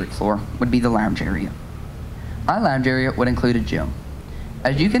favorite floor would be the lounge area. My lounge area would include a gym.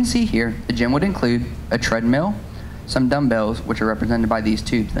 As you can see here, the gym would include a treadmill, some dumbbells, which are represented by these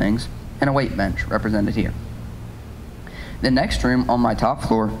tube things, and a weight bench, represented here. The next room on my top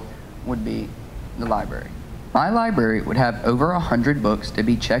floor would be the library. My library would have over 100 books to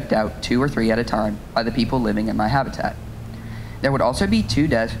be checked out 2 or 3 at a time by the people living in my habitat. There would also be 2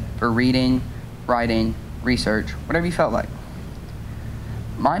 desks for reading, writing, research, whatever you felt like.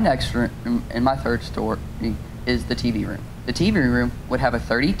 My next room in my third story is the TV room. The TV room would have a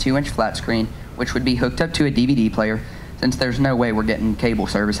 32-inch flat screen, which would be hooked up to a DVD player, since there's no way we're getting cable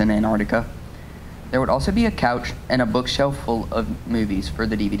service in Antarctica. There would also be a couch and a bookshelf full of movies for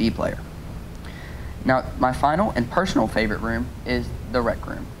the DVD player. Now, my final and personal favorite room is the rec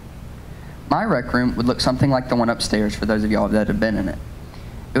room. My rec room would look something like the one upstairs for those of y'all that have been in it.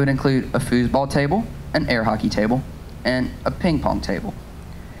 It would include a foosball table, an air hockey table, and a ping pong table.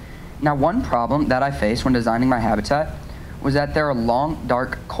 Now, one problem that I faced when designing my habitat was that there are long,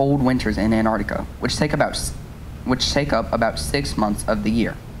 dark, cold winters in Antarctica, which take up about 6 months of the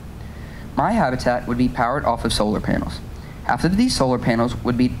year. My habitat would be powered off of solar panels. Half of these solar panels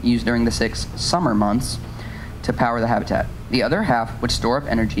would be used during the 6 summer months to power the habitat. The other half would store up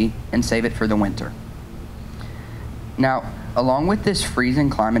energy and save it for the winter. Now, along with this freezing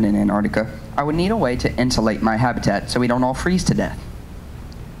climate in Antarctica, I would need a way to insulate my habitat so we don't all freeze to death.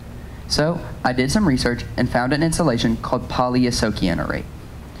 So I did some research and found an insulation called polyisocyanurate.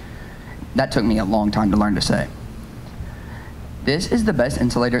 That took me a long time to learn to say. This is the best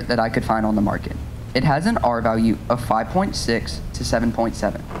insulator that I could find on the market. It has an R value of 5.6 to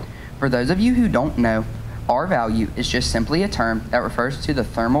 7.7. For those of you who don't know, R value is just simply a term that refers to the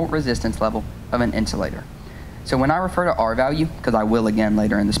thermal resistance level of an insulator. So when I refer to R value, because I will again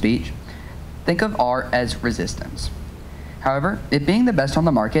later in the speech, think of R as resistance. However, it being the best on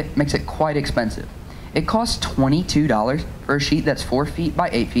the market makes it quite expensive. It costs $22 for a sheet that's 4 feet by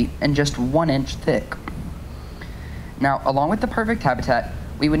 8 feet and just 1 inch thick. Now, along with the perfect habitat,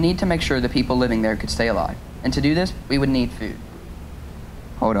 we would need to make sure the people living there could stay alive. And to do this, we would need food.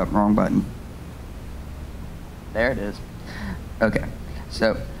 Hold up, wrong button. There it is. Okay,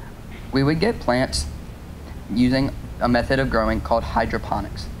 so we would get plants using a method of growing called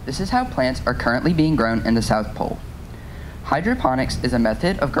hydroponics. This is how plants are currently being grown in the South Pole. Hydroponics is a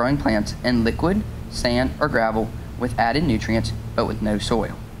method of growing plants in liquid, sand, or gravel with added nutrients, but with no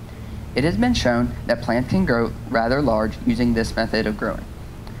soil. It has been shown that plants can grow rather large using this method of growing.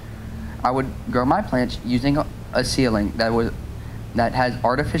 I would grow my plants using a ceiling that has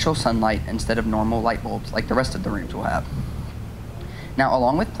artificial sunlight instead of normal light bulbs like the rest of the rooms will have. Now,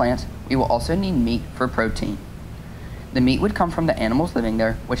 along with plants, we will also need meat for protein. The meat would come from the animals living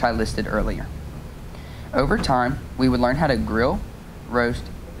there, which I listed earlier. Over time, we would learn how to grill, roast,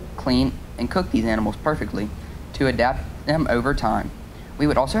 clean, and cook these animals perfectly to adapt them over time. We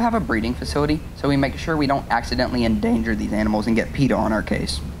would also have a breeding facility so we make sure we don't accidentally endanger these animals and get PETA on our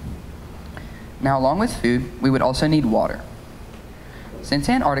case. Now, along with food, we would also need water. Since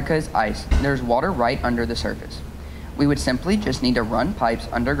Antarctica is ice, there's water right under the surface. We would simply just need to run pipes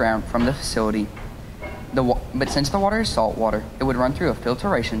underground from the facility. But since the water is salt water, it would run through a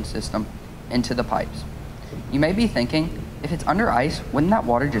filtration system into the pipes. You may be thinking, if it's under ice, wouldn't that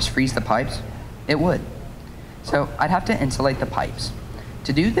water just freeze the pipes? It would. So I'd have to insulate the pipes.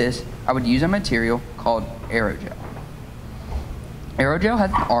 To do this, I would use a material called aerogel. Aerogel has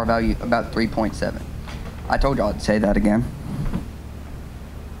an R value about 3.7. I told y'all I'd say that again.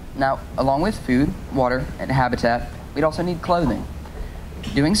 Now, along with food, water, and habitat, we'd also need clothing.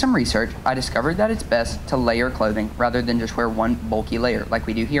 Doing some research, I discovered that it's best to layer clothing rather than just wear one bulky layer like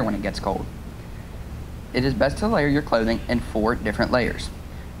we do here when it gets cold. It is best to layer your clothing in 4 different layers.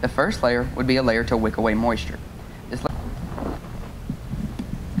 The first layer would be a layer to wick away moisture.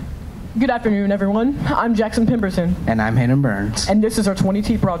 Good afternoon, everyone. I'm Jackson Pemberton. And I'm Hayden Burns. And this is our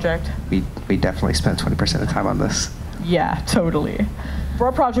 20T project. We definitely spent 20% of the time on this. Yeah, totally. For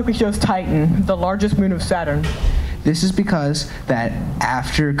our project, we chose Titan, the largest moon of Saturn. This is because that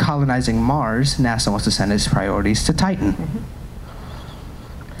after colonizing Mars, NASA wants to send its priorities to Titan.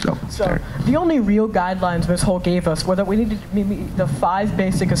 So the only real guidelines Ms. Hull gave us were that we needed to meet the 5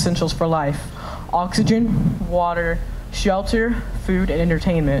 basic essentials for life: oxygen, water, shelter, food, and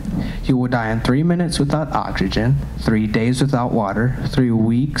entertainment. You will die in 3 minutes without oxygen, 3 days without water, 3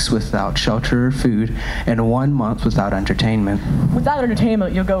 weeks without shelter or food, and 1 month without entertainment. Without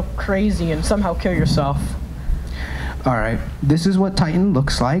entertainment, you'll go crazy and somehow kill yourself. All right, this is what Titan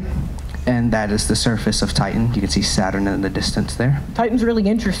looks like, and that is the surface of Titan. You can see Saturn in the distance there. Titan's really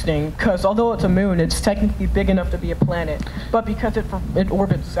interesting because although it's a moon, it's technically big enough to be a planet. But because it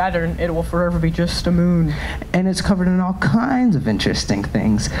orbits Saturn, it will forever be just a moon. And it's covered in all kinds of interesting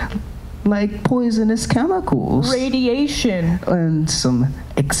things, like poisonous chemicals. Radiation. And some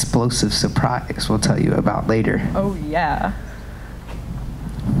explosive surprise we'll tell you about later. Oh, yeah.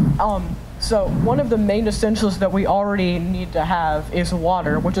 So one of the main essentials that we already need to have is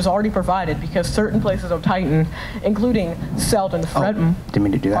water, which is already provided because certain places of Titan, including Celt and Fredden, didn't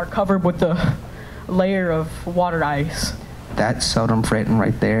mean to do that. are covered with the layer of water ice. That's Seldom Fredden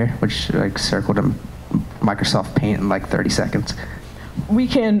right there, which like circled in Microsoft Paint in like 30 seconds. We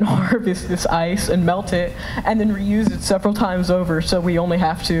can harvest this ice and melt it and then reuse it several times over, so we only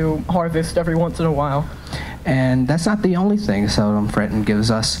have to harvest every once in a while. And that's not the only thing Seldom Fredden gives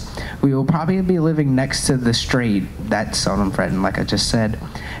us. We will probably be living next to the strait, that's Seldom Fredden, like I just said.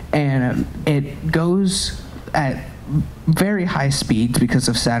 And it goes at very high speeds because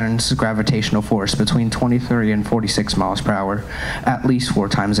of Saturn's gravitational force, between 23 and 46 miles per hour, at least 4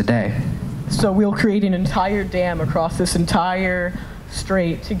 times a day. So we'll create an entire dam across this entire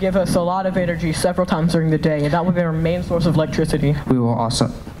strait to give us a lot of energy several times during the day, and that will be our main source of electricity. We will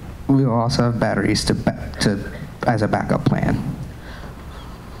also have batteries as a backup plan.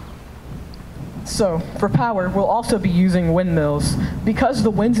 So So, for power, we'll also be using windmills. Because the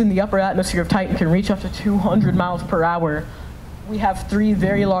winds in the upper atmosphere of Titan can reach up to 200 miles per hour, we have 3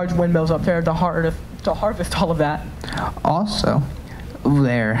 very large windmills up there to harvest all of that. Also,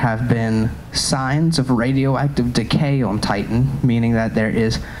 there have been signs of radioactive decay on Titan, meaning that there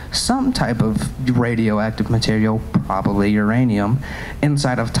is some type of radioactive material, probably uranium,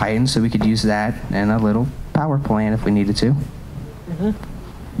 inside of Titan, so we could use that in a little power plant if we needed to.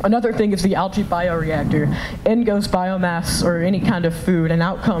 Another thing is the algae bioreactor. In goes biomass or any kind of food, and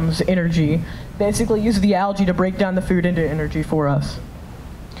out comes energy. Basically use the algae to break down the food into energy for us.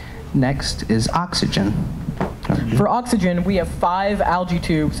 Next is oxygen. For oxygen, we have 5 algae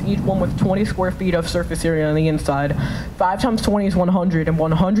tubes, each one with 20 square feet of surface area on the inside. 5 times 20 is 100, and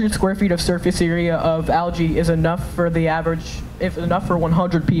 100 square feet of surface area of algae is enough for the average, if enough for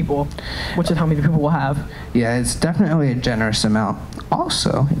 100 people, which is how many people we'll have. Yeah, it's definitely a generous amount.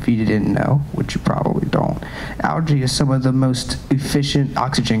 Also, if you didn't know, which you probably don't, algae is some of the most efficient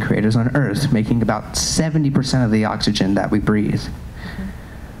oxygen creators on Earth, making about 70% of the oxygen that we breathe.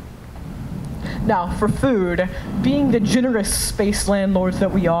 Now, for food, being the generous space landlords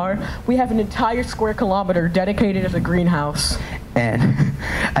that we are, we have an entire square kilometer dedicated as a greenhouse. And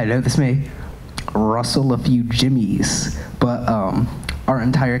I know this may rustle a few jimmies, but our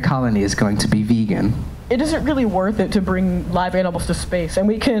entire colony is going to be vegan. It isn't really worth it to bring live animals to space, and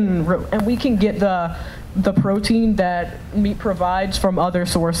we can get the protein that meat provides from other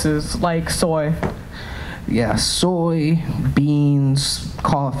sources like soy. Yeah, soy, beans,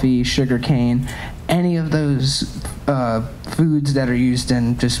 coffee, sugarcane, any of those foods that are used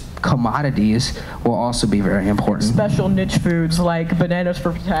in just commodities will also be very important. Special niche foods like bananas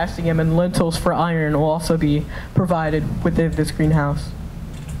for potassium and lentils for iron will also be provided within this greenhouse.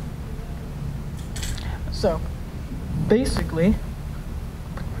 So, basically...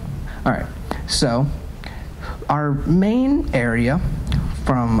 All right, so our main area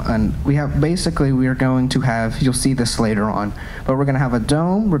we are going to have, you'll see this later on, but we're going to have a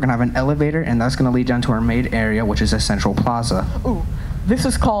dome, we're going to have an elevator, and that's going to lead down to our main area, which is a central plaza. Ooh, this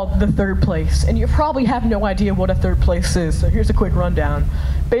is called the third place, and you probably have no idea what a third place is, so here's a quick rundown.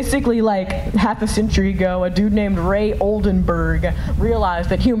 Basically, like half a century ago, a dude named Ray Oldenburg realized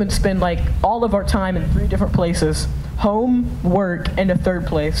that humans spend like all of our time in 3 different places: home, work, and a third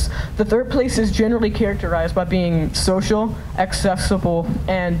place. The third place is generally characterized by being social, accessible,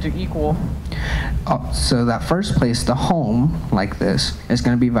 and equal. So that first place, the home, like this, is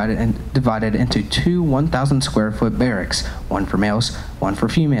going to be divided into 2 1,000 square foot barracks, one for males, one for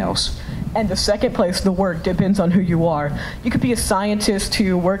females. And the second place, the work, depends on who you are. You could be a scientist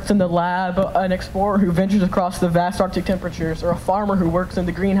who works in the lab, an explorer who ventures across the vast Arctic temperatures, or a farmer who works in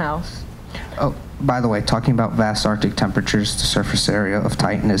the greenhouse. Oh, by the way, talking about vast Arctic temperatures, the surface area of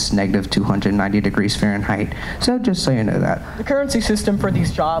Titan is negative 290 degrees Fahrenheit. So just so you know that. The currency system for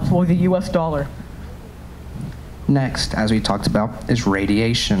these jobs will be the US dollar. Next, as we talked about, is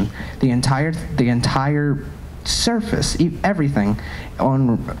radiation. The entire surface, everything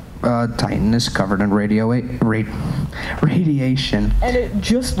on Titan is covered in radiation. And it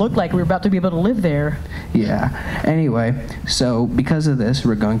just looked like we were about to be able to live there. Yeah. Anyway, so because of this,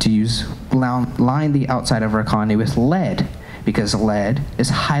 we're going to line the outside of our colony with lead, because lead is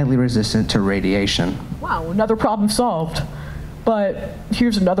highly resistant to radiation. Wow, another problem solved. But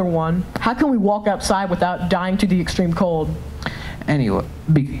here's another one. How can we walk outside without dying to the extreme cold? Anyway,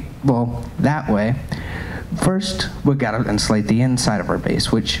 that way, first we gotta insulate the inside of our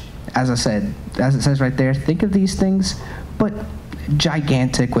base, which, as I said, as it says right there, think of these things, but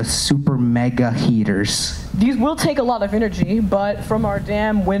gigantic with super mega heaters. These will take a lot of energy, but from our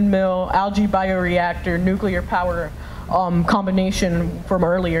dam, windmill, algae bioreactor, nuclear power combination from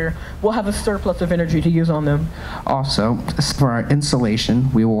earlier, we'll have a surplus of energy to use on them. Also, for our insulation,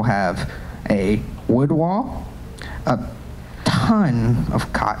 we will have a wood wall, a ton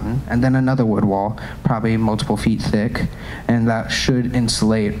of cotton, and then another wood wall, probably multiple feet thick, and that should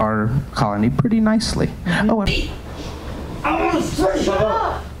insulate our colony pretty nicely. Mm-hmm. Oh, I want to shut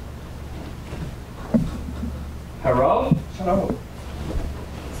up! Hello? Shut up.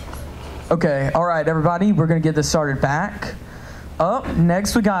 Okay, all right, everybody, we're gonna get this started back. Up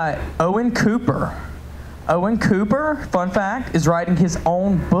next, we got Owen Cooper. Owen Cooper, fun fact, is writing his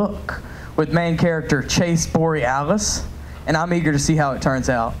own book with main character Chase Borealis, and I'm eager to see how it turns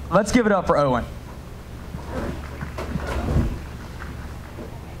out. Let's give it up for Owen.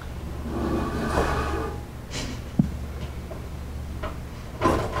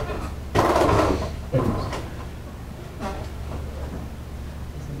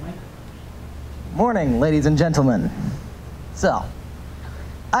 Morning, ladies and gentlemen. So,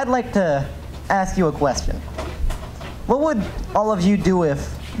 I'd like to ask you a question. What would all of you do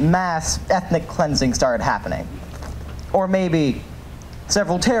if mass ethnic cleansing started happening? Or maybe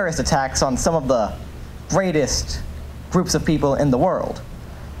several terrorist attacks on some of the greatest groups of people in the world?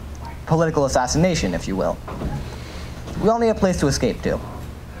 Political assassination, if you will. We all need a place to escape to.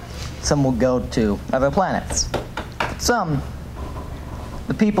 Some will go to other planets. Some,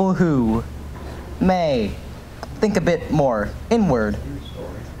 the people who may think a bit more inward,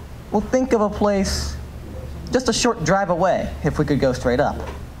 will think of a place just a short drive away, if we could go straight up.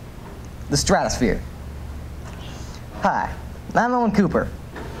 The stratosphere. Hi, I'm Owen Cooper,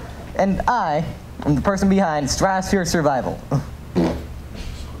 and I am the person behind Stratosphere Survival.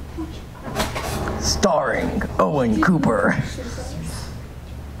 Starring Owen Cooper.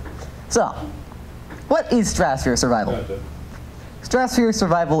 So, what is Stratosphere Survival? Stratosphere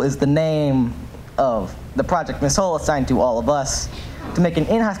Survival is the name of the project Miss Hull assigned to all of us to make an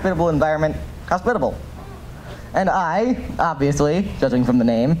inhospitable environment hospitable. And I, obviously, judging from the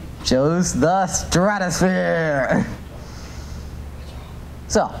name, chose the stratosphere.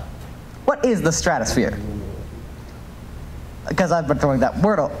 So, what is the stratosphere? Because I've been throwing that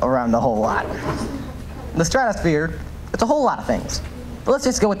word around a whole lot. The stratosphere, it's a whole lot of things. But let's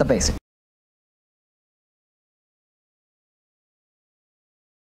just go with the basics.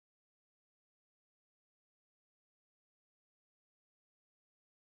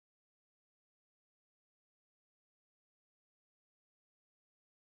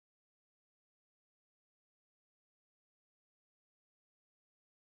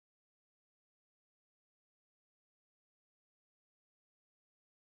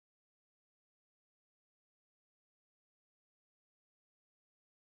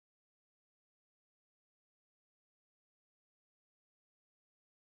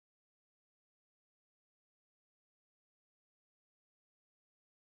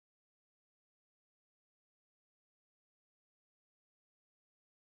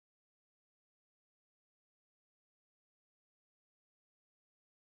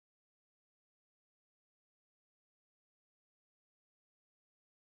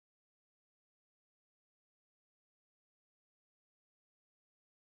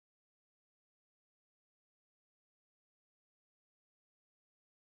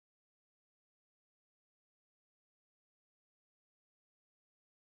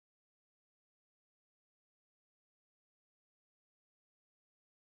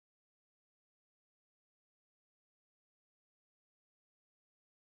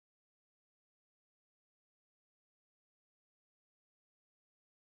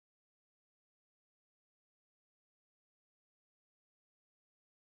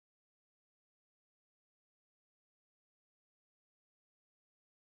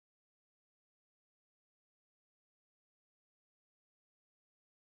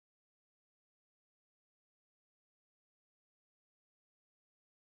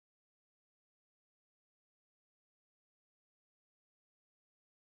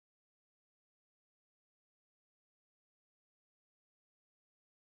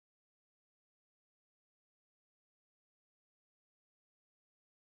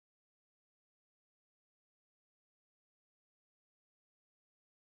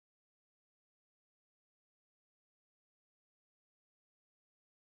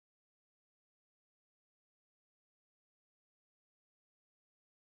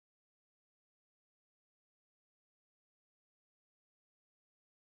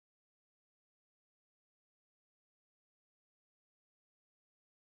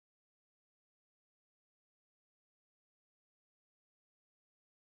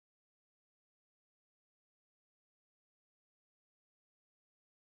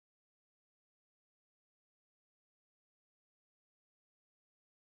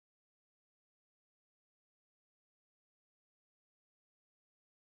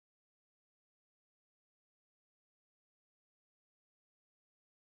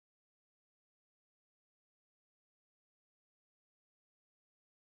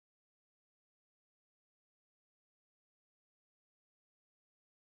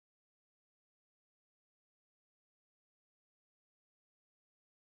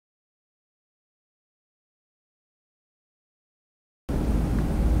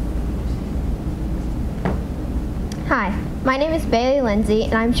 Hi, my name is Bailey Lindsay,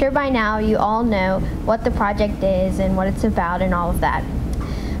 and I'm sure by now you all know what the project is and what it's about and all of that.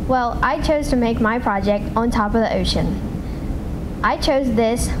 Well, I chose to make my project on top of the ocean. I chose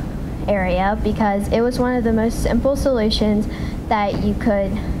this area because it was one of the most simple solutions that you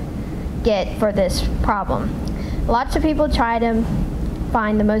could get for this problem. Lots of people try to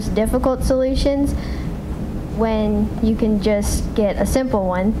find the most difficult solutions, when you can just get a simple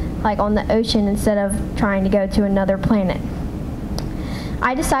one, like on the ocean, instead of trying to go to another planet.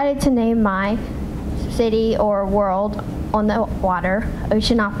 I decided to name my city or world on the water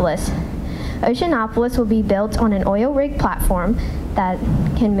Oceanopolis. Oceanopolis will be built on an oil rig platform that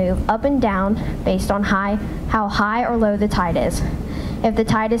can move up and down based on how high or low the tide is. If the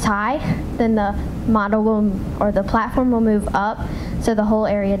tide is high, then the the platform will move up so the whole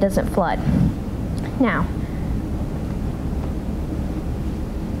area doesn't flood. Now,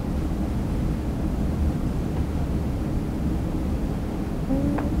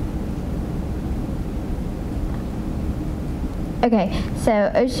 okay,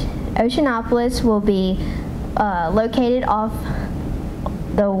 so Oceanopolis will be located off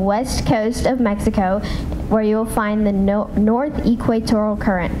the west coast of Mexico, where you will find the North Equatorial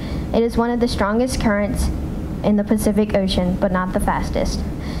Current. It is one of the strongest currents in the Pacific Ocean, but not the fastest.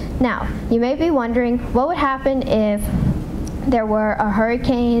 Now, you may be wondering what would happen if there were a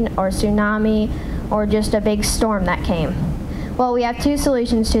hurricane or tsunami or just a big storm that came. Well, we have two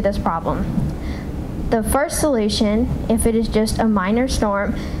solutions to this problem. The first solution, if it is just a minor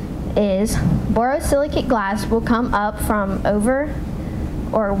storm, is borosilicate glass will come up from over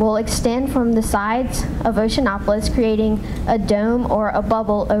or will extend from the sides of Oceanopolis, creating a dome or a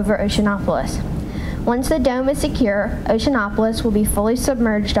bubble over Oceanopolis. Once the dome is secure, Oceanopolis will be fully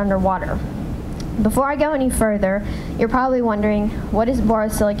submerged underwater. Before I go any further, you're probably wondering, what is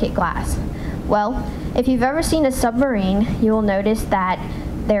borosilicate glass? Well, if you've ever seen a submarine, you will notice that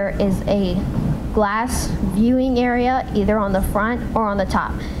there is a glass viewing area either on the front or on the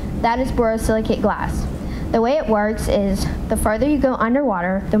top. That is borosilicate glass. The way it works is the further you go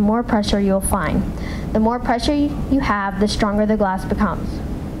underwater, the more pressure you'll find. The more pressure you have, the stronger the glass becomes.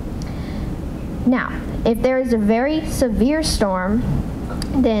 Now, if there is a very severe storm,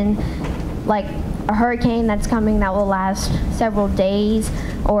 then like a hurricane that's coming that will last several days,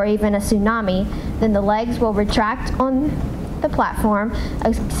 or even a tsunami, then the legs will retract on the platform,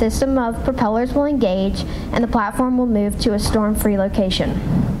 a system of propellers will engage, and the platform will move to a storm-free location.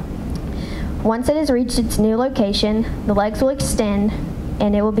 Once it has reached its new location, the legs will extend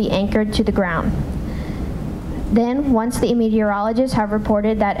and it will be anchored to the ground. Then, once the meteorologists have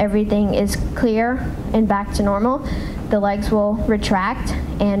reported that everything is clear and back to normal, the legs will retract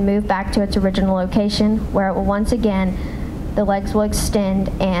and move back to its original location, where it will once again, the legs will extend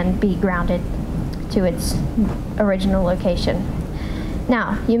and be grounded to its original location.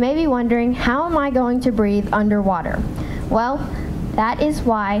 Now, you may be wondering, how am I going to breathe underwater? Well, that is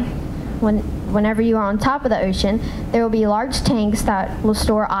why whenever you are on top of the ocean, there will be large tanks that will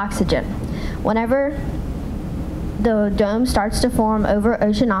store oxygen. Whenever the dome starts to form over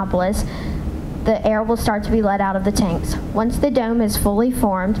Oceanopolis, the air will start to be let out of the tanks. Once the dome is fully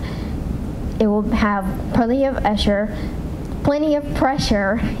formed, it will have plenty of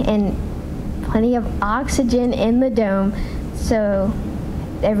pressure, and plenty of oxygen in the dome, so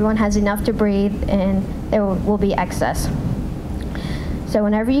everyone has enough to breathe and there will be excess. So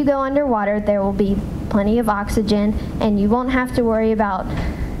whenever you go underwater, there will be plenty of oxygen, and you won't have to worry about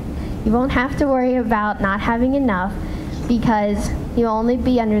not having enough, because you'll only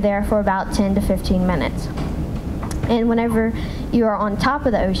be under there for about 10 to 15 minutes. And whenever you are on top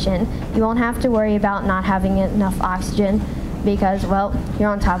of the ocean, you won't have to worry about not having enough oxygen, because, well, you're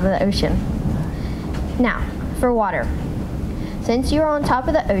on top of the ocean. Now, for water. Since you're on top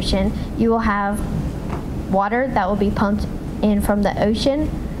of the ocean, you will have water that will be pumped in from the ocean.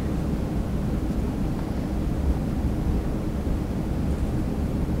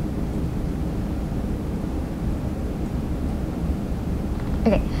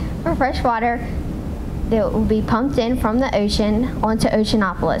 Okay, for fresh water, it will be pumped in from the ocean onto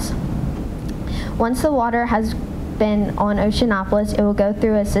Oceanopolis. Once the water has been on Oceanopolis, it will go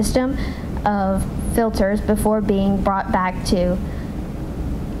through a system of filters before being brought back to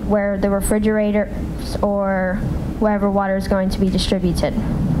where the refrigerators or wherever water is going to be distributed.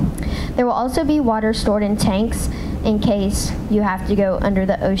 There will also be water stored in tanks in case you have to go under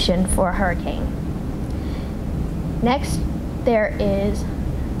the ocean for a hurricane. Next, they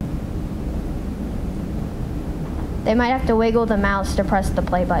might have to wiggle the mouse to press the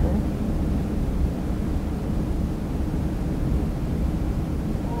play button.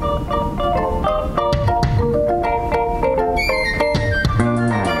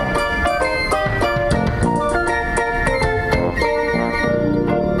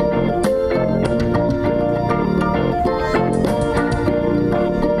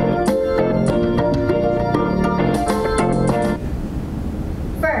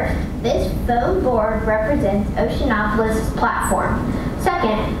 First, this foam board represents Oceanopolis' platform.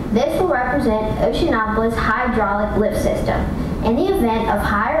 Second, this will represent Oceanopolis' hydraulic lift system. In the event of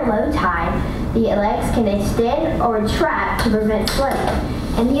high or low tide, the legs can extend or retract to prevent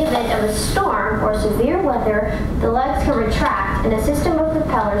flooding. In the event of a storm or severe weather, the legs can retract and a system of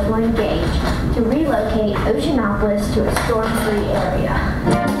propellers will engage to relocate Oceanopolis to a storm-free area.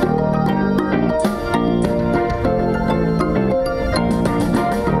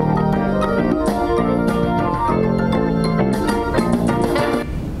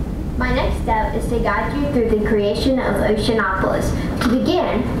 Is to guide you through the creation of Oceanopolis. To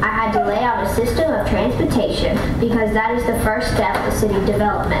begin, I had to lay out a system of transportation because that is the first step of city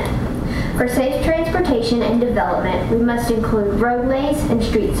development. For safe transportation and development, we must include roadways and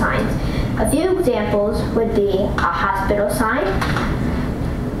street signs. A few examples would be a hospital sign,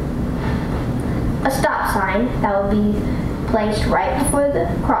 a stop sign that will be placed right before the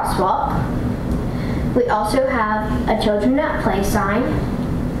crosswalk. We also have a children at play sign.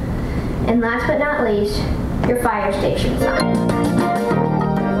 And last but not least, your fire station sign.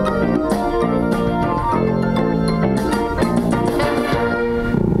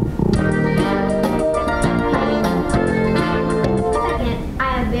 Second, I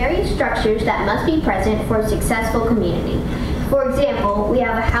have various structures that must be present for a successful community. For example, we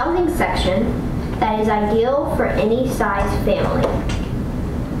have a housing section that is ideal for any size family.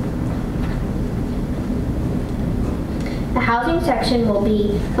 The housing section will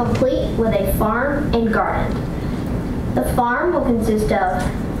be complete with a farm and garden. The farm will consist of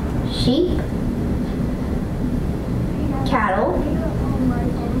sheep, cattle,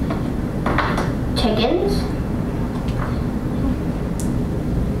 chickens,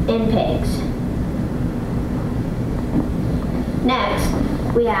 and pigs.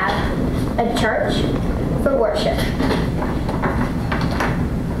 Next, we have a church for worship,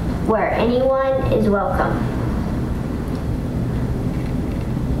 where anyone is welcome.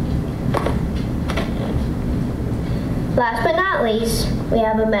 Last but not least, we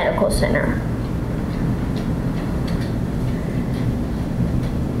have a medical center.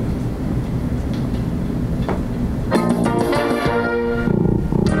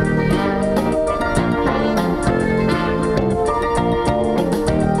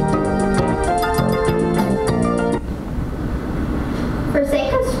 For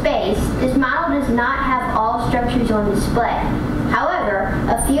sake of space, this model does not have all structures on display. However,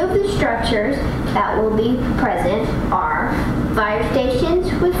 a few of the structures that will be present are fire stations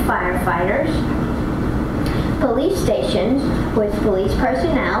with firefighters, police stations with police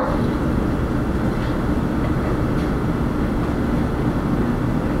personnel,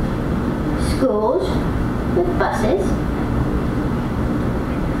 schools with buses.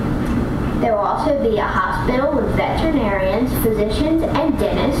 There will also be a hospital with veterinarians, physicians, and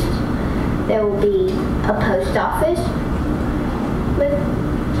dentists. There will be a post office with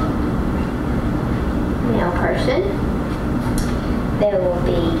mail person. There will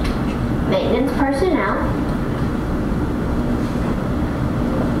be maintenance personnel.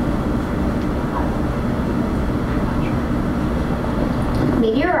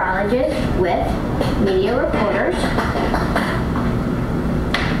 Meteorologists with media reporters.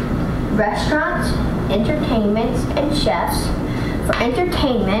 Restaurants, entertainments, and chefs. For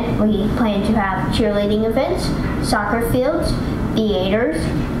entertainment, we plan to have cheerleading events, soccer fields, theaters,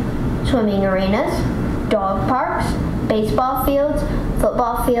 swimming arenas, dog parks, baseball fields,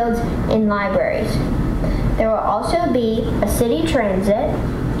 football fields, and libraries. There will also be a city transit,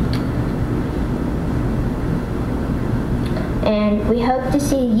 and we hope to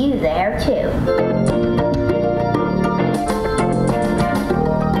see you there too.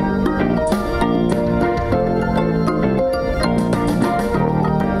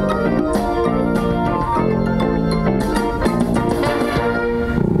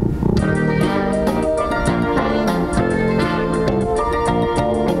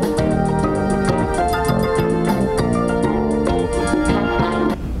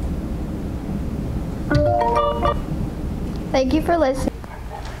 Thank you for listening.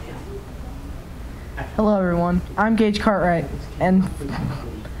 Hello everyone, I'm Gage Cartwright, and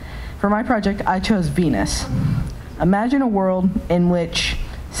for my project I chose Venus. Imagine a world in which,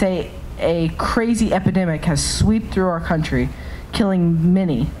 say, a crazy epidemic has swept through our country, killing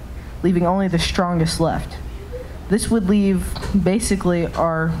many, leaving only the strongest left. This would leave basically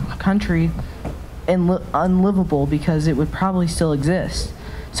our country unlivable because it would probably still exist,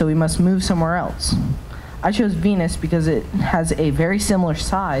 so we must move somewhere else. I chose Venus because it has a very similar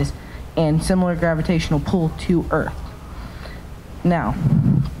size and similar gravitational pull to Earth. Now,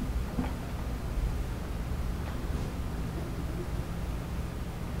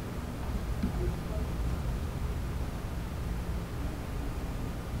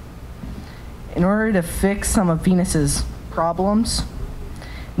 In order to fix some of Venus's problems,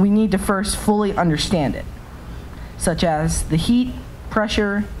 we need to first fully understand it, such as the heat,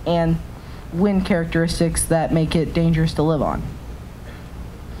 pressure, and wind characteristics that make it dangerous to live on.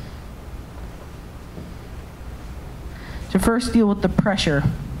 To first deal with the pressure,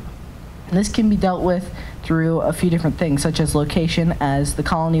 this can be dealt with through a few different things, such as location, as the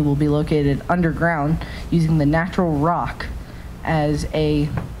colony will be located underground using the natural rock as a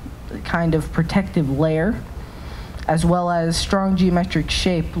kind of protective layer, as well as strong geometric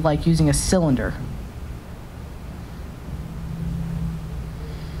shape like using a cylinder.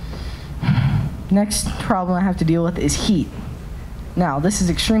 Next problem I have to deal with is heat. Now, this is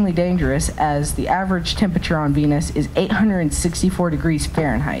extremely dangerous as the average temperature on Venus is 864 degrees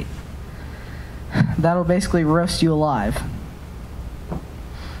Fahrenheit. That'll basically roast you alive.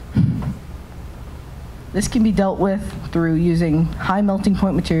 This can be dealt with through using high melting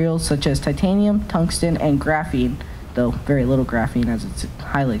point materials such as titanium, tungsten, and graphene, though very little graphene as it's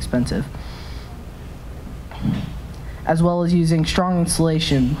highly expensive, as well as using strong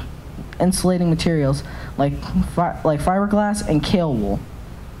insulating materials like fiberglass and kale wool.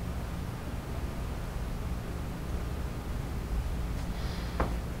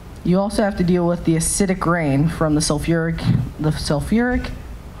 You also have to deal with the acidic rain from the sulfuric,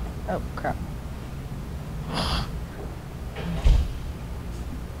 oh crap.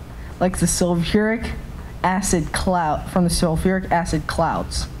 Like the sulfuric acid cloud, from the sulfuric acid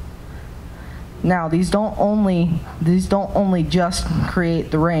clouds. Now, these don't only just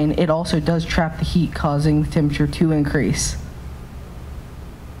create the rain, it also does trap the heat, causing the temperature to increase.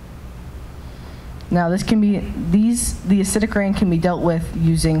 Now, the acidic rain can be dealt with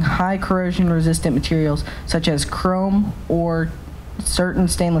using high corrosion resistant materials such as chrome or certain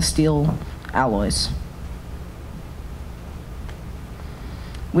stainless steel alloys.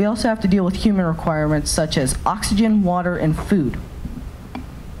 We also have to deal with human requirements such as oxygen, water, and food.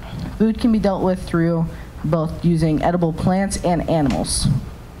 Food can be dealt with through both using edible plants and animals.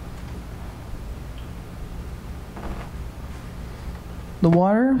 The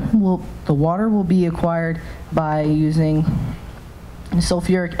water will be acquired by using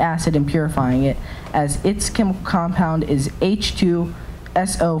sulfuric acid and purifying it, as its chemical compound is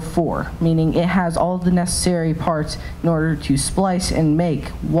H2SO4, meaning it has all the necessary parts in order to splice and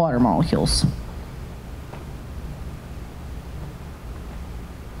make water molecules.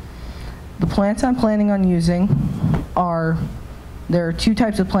 The plants I'm planning on using there are two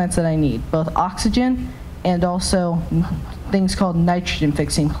types of plants that I need, both oxygen and also things called nitrogen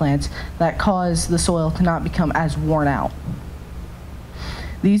fixing plants that cause the soil to not become as worn out.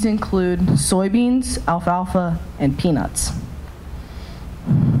 These include soybeans, alfalfa, and peanuts.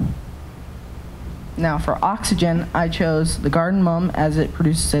 Now for oxygen, I chose the garden mum as it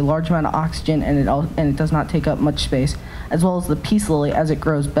produces a large amount of oxygen and it does not take up much space, as well as the peace lily as it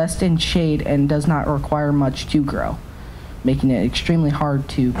grows best in shade and does not require much to grow, making it extremely hard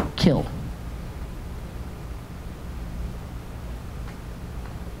to kill.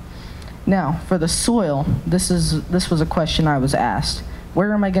 Now, for the soil, this was a question I was asked.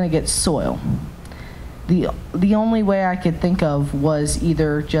 Where am I going to get soil? The only way I could think of was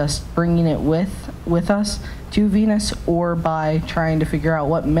either just bringing it with us to Venus, or by trying to figure out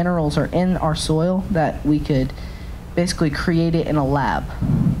what minerals are in our soil that we could basically create it in a lab.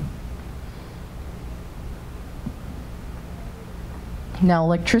 Now,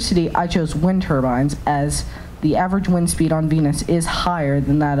 electricity, I chose wind turbines as the average wind speed on Venus is higher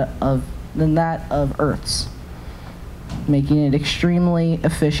than that of Earth's, making it extremely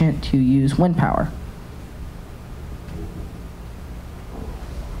efficient to use wind power.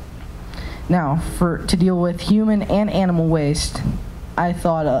 Now, to deal with human and animal waste, I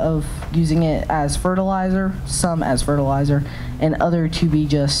thought of using it as fertilizer, some as fertilizer, and other to be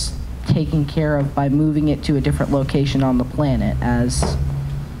just taken care of by moving it to a different location on the planet, as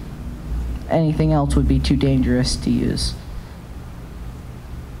anything else would be too dangerous to use.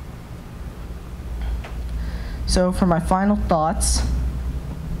 So for my final thoughts,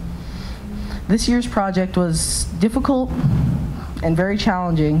 this year's project was difficult and very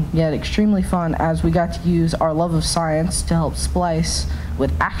challenging, yet extremely fun, as we got to use our love of science to help splice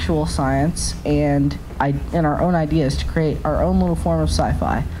with actual science and our own ideas to create our own little form of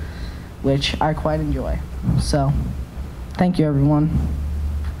sci-fi, which I quite enjoy. So, thank you everyone.